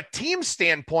from a team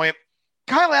standpoint,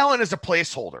 Kyle Allen is a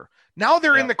placeholder. Now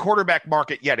they're in the quarterback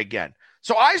market yet again.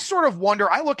 So I sort of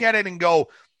wonder, I look at it and go,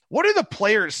 what do the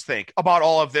players think about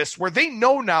all of this, where they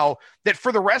know now that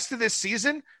for the rest of this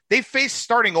season, they face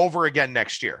starting over again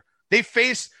next year. They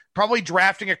face probably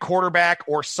drafting a quarterback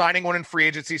or signing one in free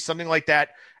agency, something like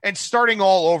that, and starting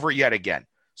all over yet again.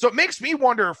 So it makes me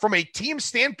wonder from a team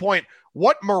standpoint,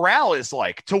 what morale is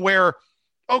like, to where,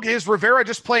 okay, is Rivera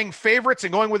just playing favorites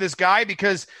and going with his guy?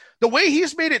 Because the way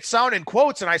he's made it sound in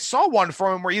quotes, and I saw one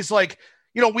from him where he's like,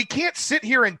 we can't sit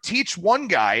here and teach one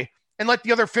guy and let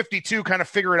the other 52 kind of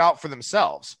figure it out for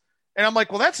themselves. And I'm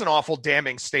like, well, that's an awful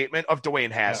damning statement of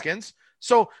Dwayne Haskins. Yeah.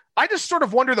 So I just sort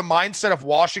of wonder the mindset of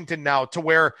Washington now, to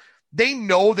where they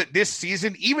know that this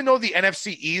season, even though the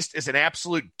NFC East is an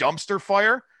absolute dumpster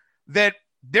fire, that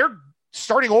they're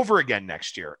starting over again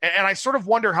next year. And I sort of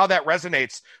wonder how that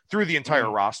resonates through the entire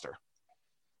roster.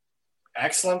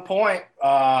 Excellent point.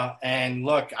 And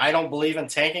look, I don't believe in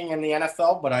tanking in the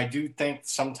NFL, but I do think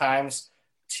sometimes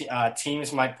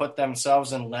teams might put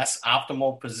themselves in less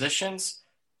optimal positions.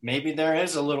 Maybe there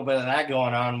is a little bit of that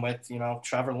going on with,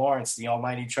 Trevor Lawrence, the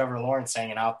almighty Trevor Lawrence,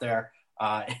 hanging out there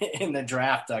in the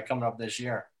draft coming up this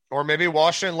year. Or maybe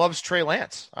Washington loves Trey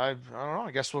Lance. I don't know.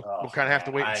 I guess we'll kind of have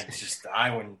to wait.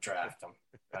 I wouldn't draft him.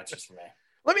 That's just me.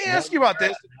 Let me ask you about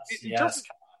this.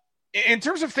 In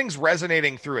terms of things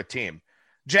resonating through a team,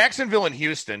 Jacksonville and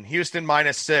Houston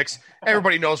 -6.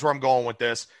 Everybody knows where I'm going with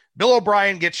this. Bill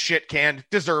O'Brien gets shit canned,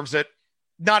 deserves it.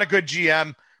 Not a good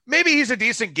GM. Maybe he's a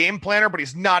decent game planner, but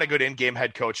he's not a good in-game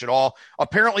head coach at all.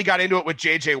 Apparently got into it with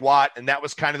J.J. Watt, and that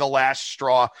was kind of the last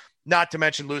straw, not to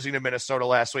mention losing to Minnesota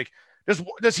last week.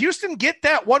 Does Houston get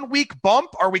that 1 week bump?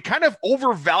 Are we kind of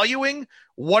overvaluing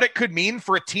what it could mean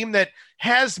for a team that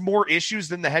has more issues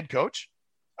than the head coach?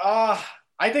 I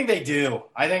think they do.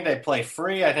 I think they play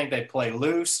free. I think they play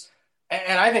loose.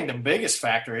 And I think the biggest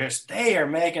factor is they are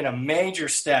making a major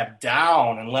step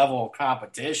down in level of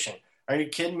competition. Are you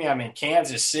kidding me? I mean,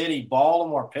 Kansas City,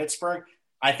 Baltimore, Pittsburgh.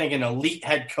 I think an elite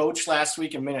head coach last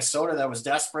week in Minnesota that was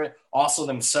desperate, also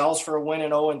themselves for a win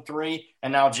at 0-3,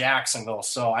 and now Jacksonville.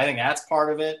 So I think that's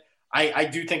part of it. I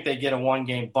do think they get a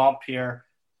one-game bump here.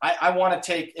 I want to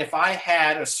take – if I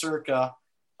had a Circa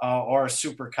or a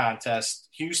Super Contest,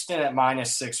 Houston at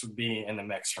 -6 would be in the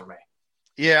mix for me.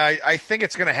 Yeah, I think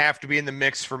it's going to have to be in the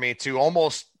mix for me too,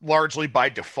 almost largely by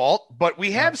default. But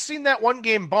we have seen that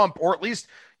one-game bump, or at least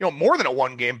 – more than a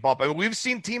one-game bump. I mean, we've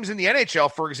seen teams in the NHL,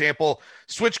 for example,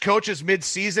 switch coaches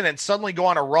mid-season and suddenly go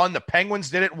on a run. The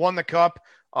Penguins did it, won the Cup.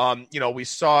 We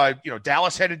saw,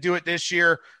 Dallas had to do it this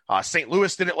year. St.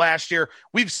 Louis did it last year.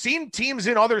 We've seen teams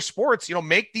in other sports,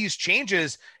 make these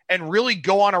changes and really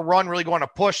go on a run, really go on a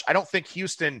push. I don't think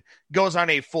Houston goes on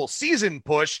a full season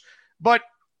push, but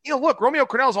look, Romeo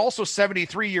Crennel is also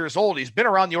 73 years old. He's been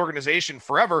around the organization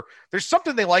forever. There's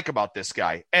something they like about this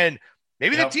guy. And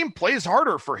maybe the team plays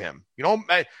harder for him.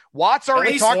 Watt's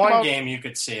already talked about – at least one game you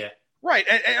could see it. Right.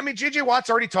 And I mean, J.J. Watt's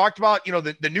already talked about,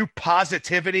 the new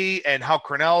positivity and how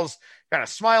Crennel's got a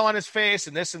smile on his face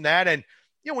and this and that. And,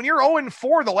 when you're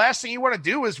 0-4, the last thing you want to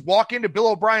do is walk into Bill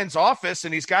O'Brien's office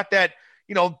and he's got that,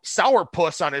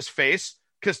 sourpuss on his face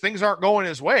because things aren't going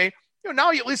his way.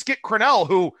 Now you at least get Crennel,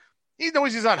 who he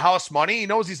knows he's on house money. He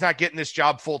knows he's not getting this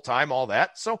job full time, all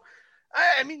that. So,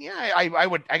 I mean, yeah,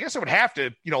 I guess I would have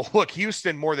to, look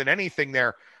Houston more than anything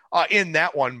there in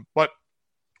that one. But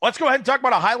let's go ahead and talk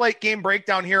about a highlight game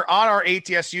breakdown here on our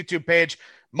ATS YouTube page.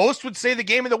 Most would say the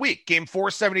game of the week, game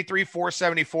 473,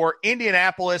 474,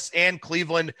 Indianapolis and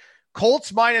Cleveland.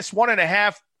 Colts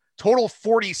 -1.5, total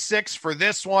 46 for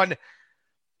this one.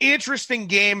 Interesting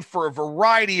game for a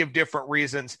variety of different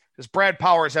reasons. Does Brad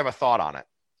Powers have a thought on it?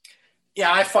 Yeah,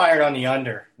 I fired on the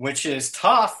under, which is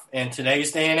tough in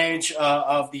today's day and age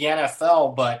of the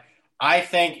NFL, but I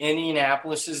think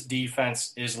Indianapolis's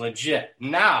defense is legit.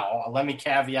 Now, let me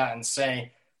caveat and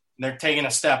say they're taking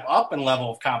a step up in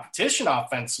level of competition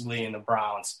offensively in the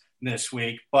Browns this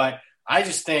week, but I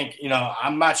just think,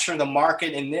 I'm not sure the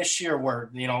market in this year where,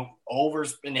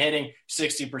 over's been hitting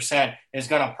 60% is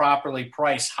going to properly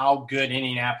price how good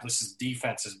Indianapolis's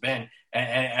defense has been.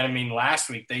 And I mean, last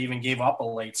week they even gave up a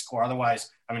late score.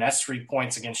 Otherwise, I mean, that's 3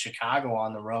 points against Chicago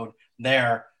on the road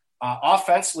there.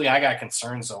 Offensively, I got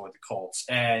concerns, though, with the Colts.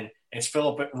 And it's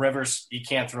Phillip Rivers. He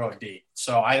can't throw it deep.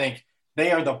 So I think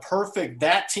they are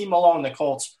that team alone, the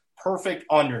Colts, perfect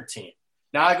under team.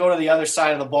 Now I go to the other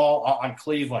side of the ball on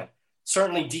Cleveland.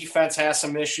 Certainly defense has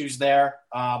some issues there.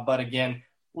 But, again,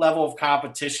 level of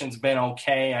competition's been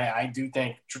okay. I do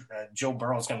think Joe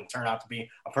Burrow is going to turn out to be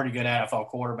a pretty good NFL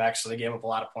quarterback, so they gave up a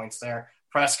lot of points there.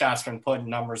 Prescott's been putting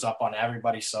numbers up on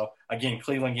everybody. So, again,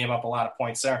 Cleveland gave up a lot of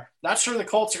points there. Not sure the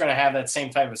Colts are going to have that same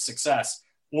type of success.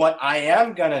 What I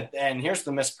am going to – and here's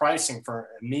the mispricing for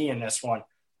me in this one.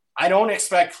 I don't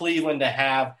expect Cleveland to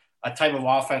have a type of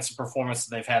offensive performance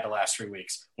that they've had the last 3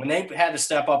 weeks. When they had to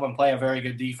step up and play a very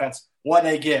good defense, what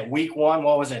they get? Week 1,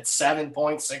 what was it, 7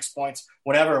 points, 6 points,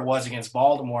 whatever it was against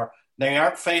Baltimore. They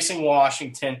aren't facing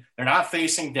Washington. They're not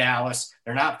facing Dallas.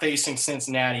 They're not facing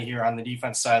Cincinnati here on the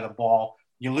defense side of the ball.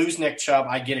 You lose Nick Chubb.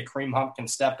 I get it. Kareem Hunt can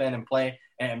step in and play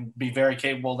and be very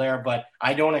capable there, but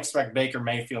I don't expect Baker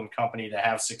Mayfield and company to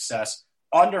have success.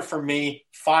 Under for me,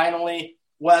 finally,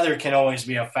 weather can always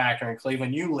be a factor in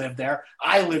Cleveland. You live there.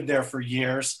 I lived there for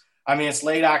years. I mean, it's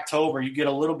late October. You get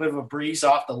a little bit of a breeze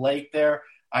off the lake there.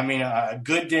 I mean, a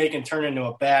good day can turn into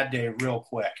a bad day real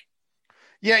quick.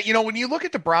 Yeah, when you look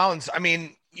at the Browns, I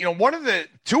mean,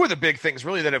 two of the big things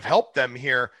really that have helped them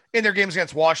here in their games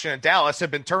against Washington and Dallas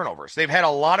have been turnovers. They've had a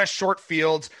lot of short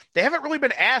fields. They haven't really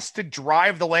been asked to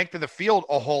drive the length of the field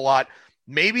a whole lot.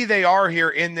 Maybe they are here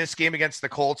in this game against the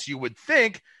Colts. You would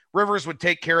think Rivers would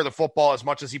take care of the football as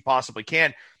much as he possibly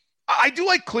can. I do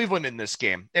like Cleveland in this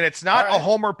game, and it's not a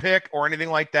homer pick or anything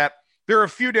like that. There are a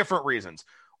few different reasons.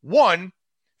 One,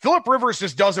 Phillip Rivers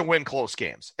just doesn't win close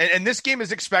games, and this game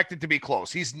is expected to be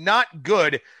close. He's not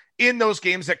good in those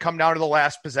games that come down to the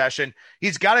last possession.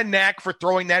 He's got a knack for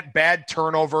throwing that bad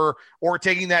turnover or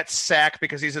taking that sack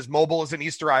because he's as mobile as an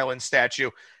Easter Island statue.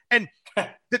 And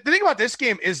the thing about this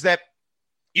game is that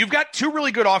you've got two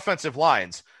really good offensive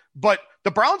lines, but the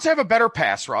Browns have a better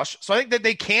pass rush, so I think that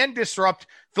they can disrupt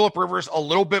Phillip Rivers a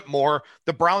little bit more.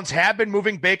 The Browns have been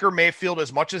moving Baker Mayfield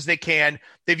as much as they can.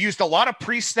 They've used a lot of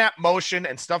pre-snap motion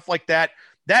and stuff like that.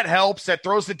 That helps. That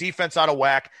throws the defense out of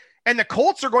whack. And the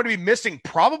Colts are going to be missing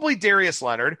probably Darius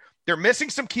Leonard. They're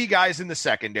missing some key guys in the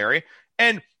secondary.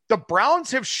 And the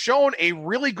Browns have shown a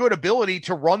really good ability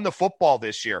to run the football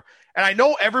this year. And I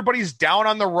know everybody's down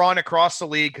on the run across the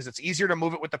league because it's easier to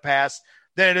move it with the pass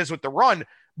than it is with the run.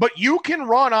 But you can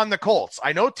run on the Colts.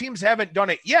 I know teams haven't done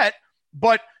it yet,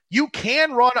 but you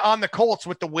can run on the Colts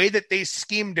with the way that they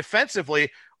scheme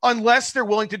defensively unless they're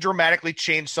willing to dramatically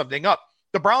change something up.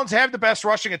 The Browns have the best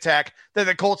rushing attack that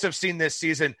the Colts have seen this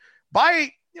season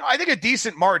by, I think, a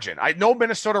decent margin. I know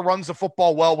Minnesota runs the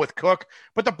football well with Cook,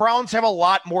 but the Browns have a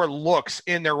lot more looks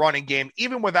in their running game,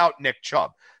 even without Nick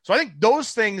Chubb. So I think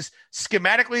those things,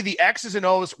 schematically, the X's and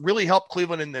O's really help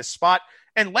Cleveland in this spot.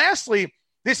 And lastly,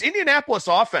 this Indianapolis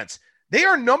offense, they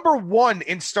are number 1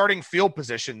 in starting field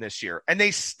position this year, and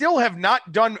they still have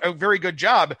not done a very good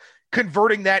job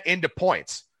converting that into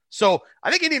points. So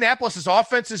I think Indianapolis's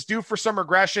offense is due for some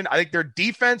regression. I think their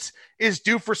defense is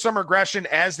due for some regression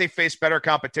as they face better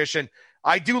competition.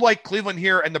 I do like Cleveland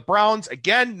here, and the Browns,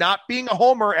 again, not being a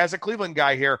homer as a Cleveland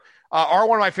guy here, are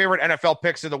one of my favorite NFL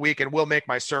picks of the week and will make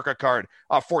my Circa card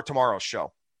for tomorrow's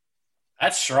show.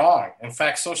 That's strong. In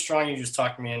fact, so strong you just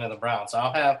talked me into the Browns.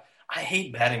 I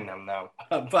hate betting them, though.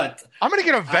 But I'm going to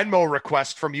get a Venmo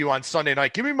request from you on Sunday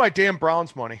night. Give me my damn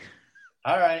Browns money.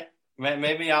 All right.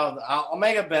 Maybe I'll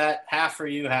make a bet, half for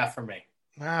you, half for me.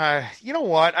 You know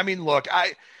what? I mean, look,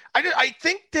 I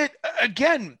think that,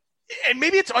 again, and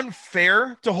maybe it's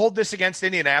unfair to hold this against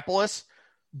Indianapolis,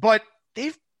 but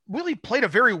they've really played a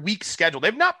very weak schedule.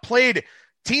 They've not played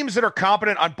teams that are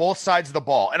competent on both sides of the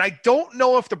ball. And I don't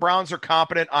know if the Browns are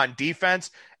competent on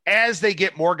defense. As they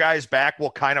get more guys back,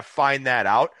 we'll kind of find that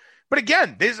out. But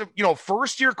again, these are,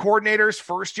 first-year coordinators,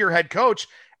 first-year head coach,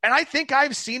 and I think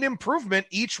I've seen improvement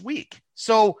each week.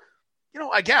 So,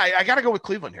 again, I got to go with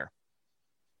Cleveland here.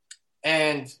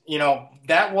 And,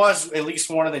 that was at least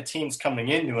one of the teams coming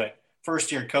into it,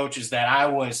 first-year coaches that I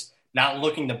was not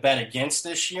looking to bet against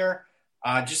this year,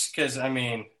 just because,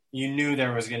 you knew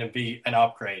there was going to be an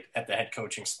upgrade at the head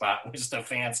coaching spot with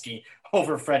Stefanski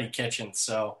over Freddie Kitchens.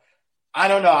 So I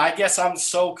don't know. I guess I'm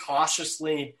so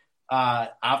cautiously I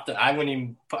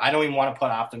don't even want to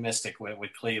put optimistic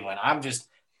with Cleveland.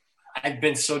 I've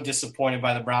been so disappointed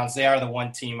by the Browns. They are the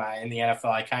one team in the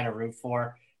NFL I kind of root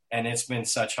for, and it's been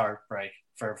such heartbreak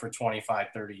for 25,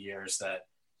 30 years that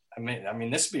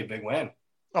this would be a big win.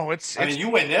 Oh, you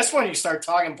win this one, you start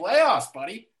talking playoffs,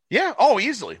 buddy. Yeah. Oh,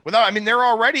 easily. They're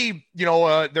already,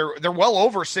 they're well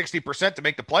over 60% to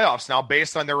make the playoffs now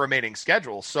based on their remaining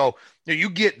schedule. So you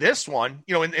get this one,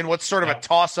 in what's sort of a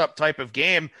toss-up type of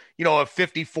game, a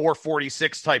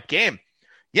 54-46 type game.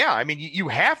 Yeah. I mean, you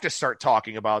have to start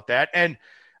talking about that. And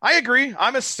I agree.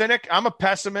 I'm a cynic. I'm a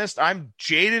pessimist. I'm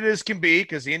jaded as can be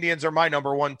because the Indians are my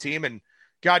number one team, and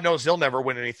God knows they'll never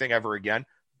win anything ever again.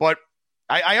 But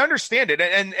I understand it.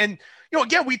 And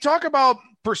again, we talk about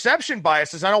perception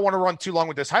biases. I don't want to run too long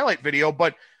with this highlight video,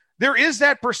 but there is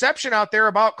that perception out there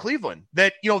about Cleveland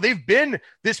that, they've been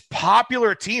this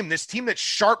popular team, this team that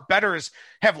sharp bettors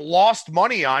have lost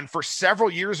money on for several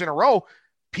years in a row.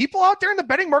 People out there in the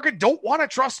betting market don't want to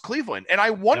trust Cleveland. And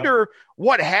I wonder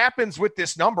what happens with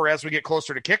this number as we get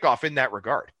closer to kickoff in that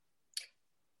regard.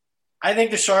 I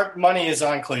think the sharp money is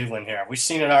on Cleveland here. We've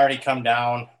seen it already come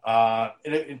down.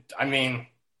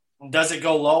 Does it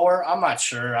go lower? I'm not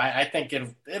sure. I think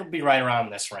it'll be right around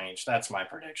this range. That's my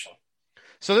prediction.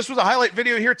 So this was a highlight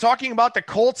video here talking about the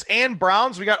Colts and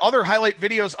Browns. We got other highlight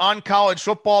videos on college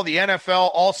football, the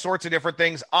NFL, all sorts of different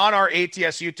things on our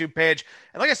ATS YouTube page.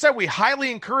 And like I said, we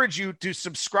highly encourage you to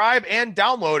subscribe and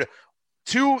download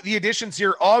to the editions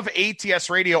here of ATS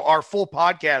Radio, our full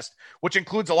podcast, which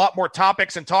includes a lot more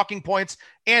topics and talking points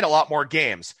and a lot more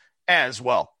games as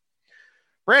well.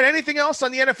 Brad, anything else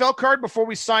on the NFL card before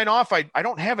we sign off? I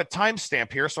don't have a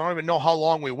timestamp here, so I don't even know how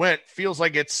long we went. Feels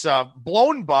like it's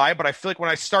blown by, but I feel like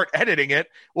when I start editing it,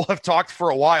 we'll have talked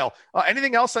for a while.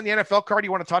 Anything else on the NFL card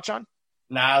you want to touch on?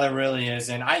 Nah, there really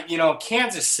isn't.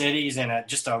 Kansas City's in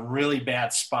just a really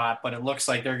bad spot, but it looks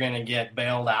like they're going to get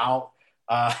bailed out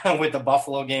with the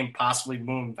Buffalo game possibly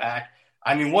moving back.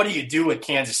 I mean, what do you do with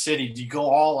Kansas City? Do you go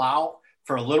all out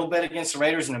for a little bit against the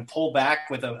Raiders and then pull back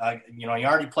with you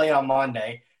already played on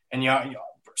Monday and you're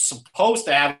supposed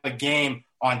to have a game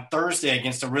on Thursday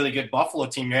against a really good Buffalo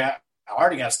team. You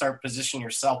already got to start positioning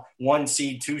yourself 1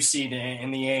 seed, 2 seed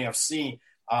in the AFC.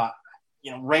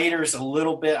 Raiders a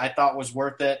little bit I thought was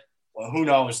worth it. Well, who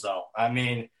knows though? I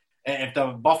mean, if the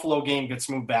Buffalo game gets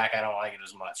moved back, I don't like it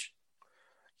as much.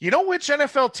 You know which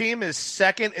NFL team is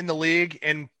second in the league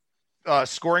in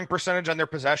scoring percentage on their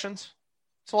possessions?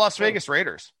 It's the Las Vegas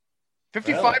Raiders.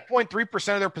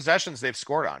 55.3% of their possessions they've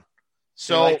scored on.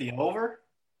 So you like the over?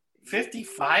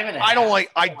 55.5.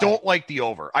 I don't like the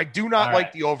over. I do not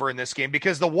like the over in this game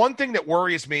because the one thing that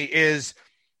worries me is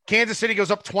Kansas City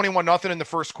goes up 21-0 in the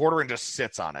first quarter and just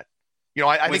sits on it.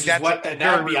 I think that's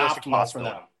that would be optimal for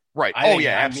them. Right.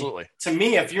 Absolutely. To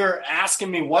me, if you're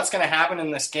asking me what's going to happen in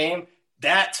this game,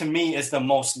 that to me is the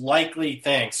most likely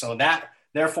thing. So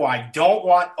therefore I don't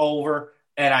want over.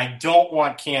 And I don't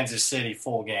want Kansas City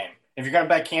full game. If you're going to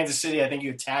bet Kansas City, I think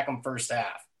you attack them first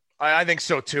half. I think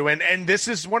so too. And this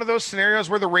is one of those scenarios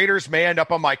where the Raiders may end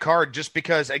up on my card just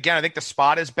because, again, I think the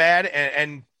spot is bad.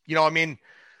 And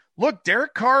look,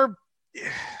 Derek Carr,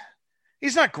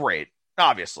 he's not great,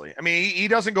 obviously. I mean, he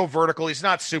doesn't go vertical. He's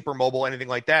not super mobile, anything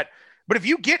like that. But if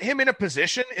you get him in a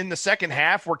position in the second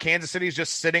half where Kansas City is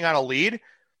just sitting on a lead,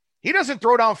 he doesn't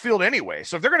throw downfield anyway.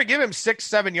 So if they're going to give him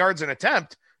 6-7 yards an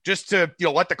attempt, just to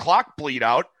let the clock bleed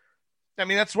out. I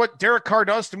mean, that's what Derek Carr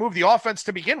does to move the offense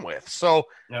to begin with. So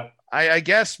I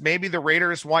guess maybe the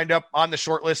Raiders wind up on the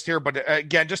short list here. But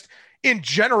again, just in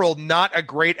general, not a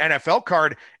great NFL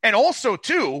card. And also,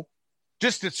 too,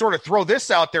 just to sort of throw this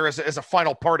out there as a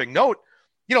final parting note,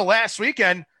 last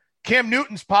weekend, Cam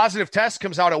Newton's positive test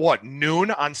comes out at noon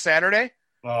on Saturday?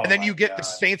 And then you get the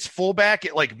Saints fullback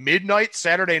at midnight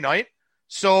Saturday night.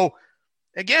 So,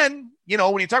 again,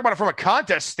 when you talk about it from a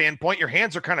contest standpoint, your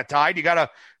hands are kind of tied. You got to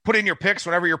put in your picks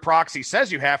whenever your proxy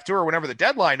says you have to or whenever the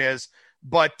deadline is.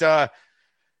 But, I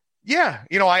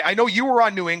know you were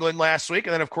on New England last week,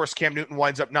 and then, of course, Cam Newton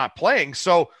winds up not playing.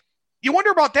 So you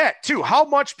wonder about that, too, how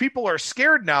much people are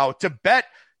scared now to bet,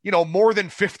 more than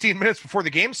 15 minutes before the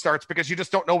game starts because you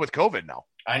just don't know with COVID now.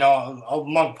 I know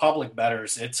among public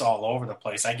bettors, it's all over the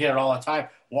place. I get it all the time.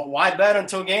 Why bet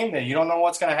until game day? You don't know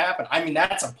what's going to happen. I mean,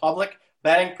 that's a public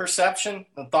betting perception,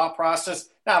 the thought process.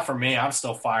 Not for me. I'm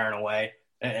still firing away.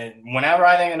 And whenever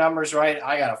I think the number's right,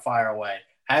 I got to fire away.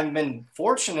 I haven't been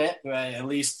fortunate, at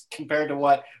least compared to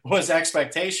what was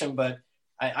expectation, but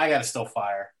I got to still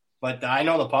fire. But I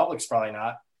know the public's probably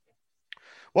not.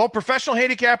 Well, professional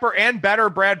handicapper and bettor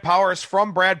Brad Powers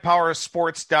from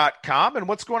BradPowersSports.com. And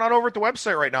what's going on over at the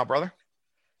website right now, brother?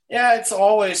 Yeah, it's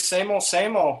always same old,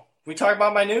 same old. We talk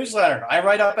about my newsletter. I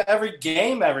write up every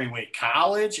game every week,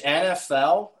 college,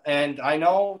 NFL, and I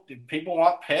know people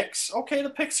want picks. Okay, the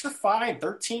picks are fine,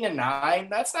 13-9.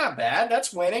 That's not bad.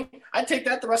 That's winning. I'd take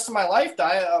that the rest of my life.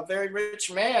 Die a very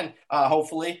rich man,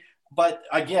 hopefully. But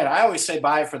again, I always say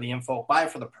buy it for the info, buy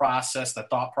it for the process, the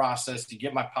thought process to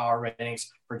get my power ratings,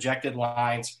 projected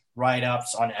lines,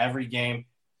 write-ups on every game.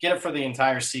 Get it for the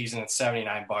entire season at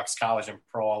 $79, college and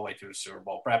pro, all the way through the Super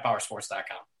Bowl.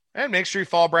 BradPowersports.com. And make sure you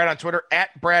follow Brad on Twitter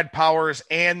at Brad Powers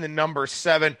and the number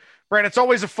 7. Brad, it's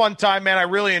always a fun time, man. I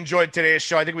really enjoyed today's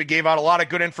show. I think we gave out a lot of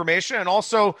good information and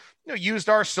also used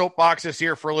our soapboxes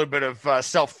here for a little bit of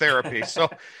self-therapy. So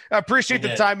I appreciate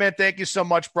the time, man. Thank you so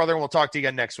much, brother, and we'll talk to you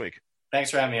again next week. Thanks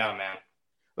for having me on, man.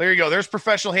 There you go. There's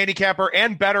professional handicapper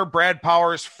and better Brad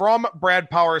Powers from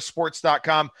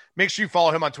BradPowersports.com. Make sure you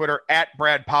follow him on Twitter at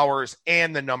Brad Powers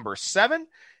and the number 7.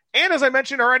 And as I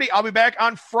mentioned already, I'll be back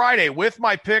on Friday with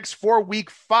my picks for Week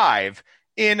 5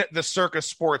 in the Circa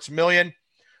Sports Million.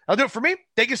 That'll do it for me.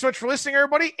 Thank you so much for listening,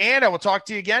 everybody, and I will talk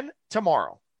to you again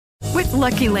tomorrow. With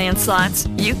Lucky Land Slots,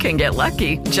 you can get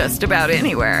lucky just about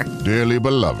anywhere. Dearly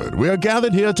beloved, we are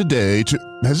gathered here today to...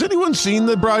 Has anyone seen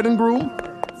the bride and groom?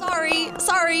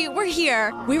 Sorry, we're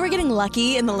here. We were getting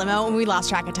lucky in the limo and we lost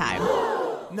track of time.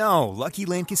 No, Lucky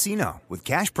Land Casino, with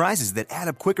cash prizes that add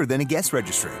up quicker than a guest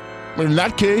registry. In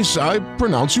that case, I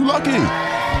pronounce you lucky.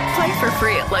 Play for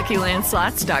free at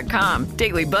LuckyLandSlots.com.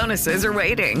 Daily bonuses are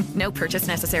waiting. No purchase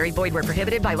necessary. Void where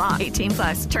prohibited by law.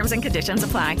 18+. Terms and conditions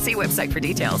apply. See website for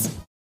details.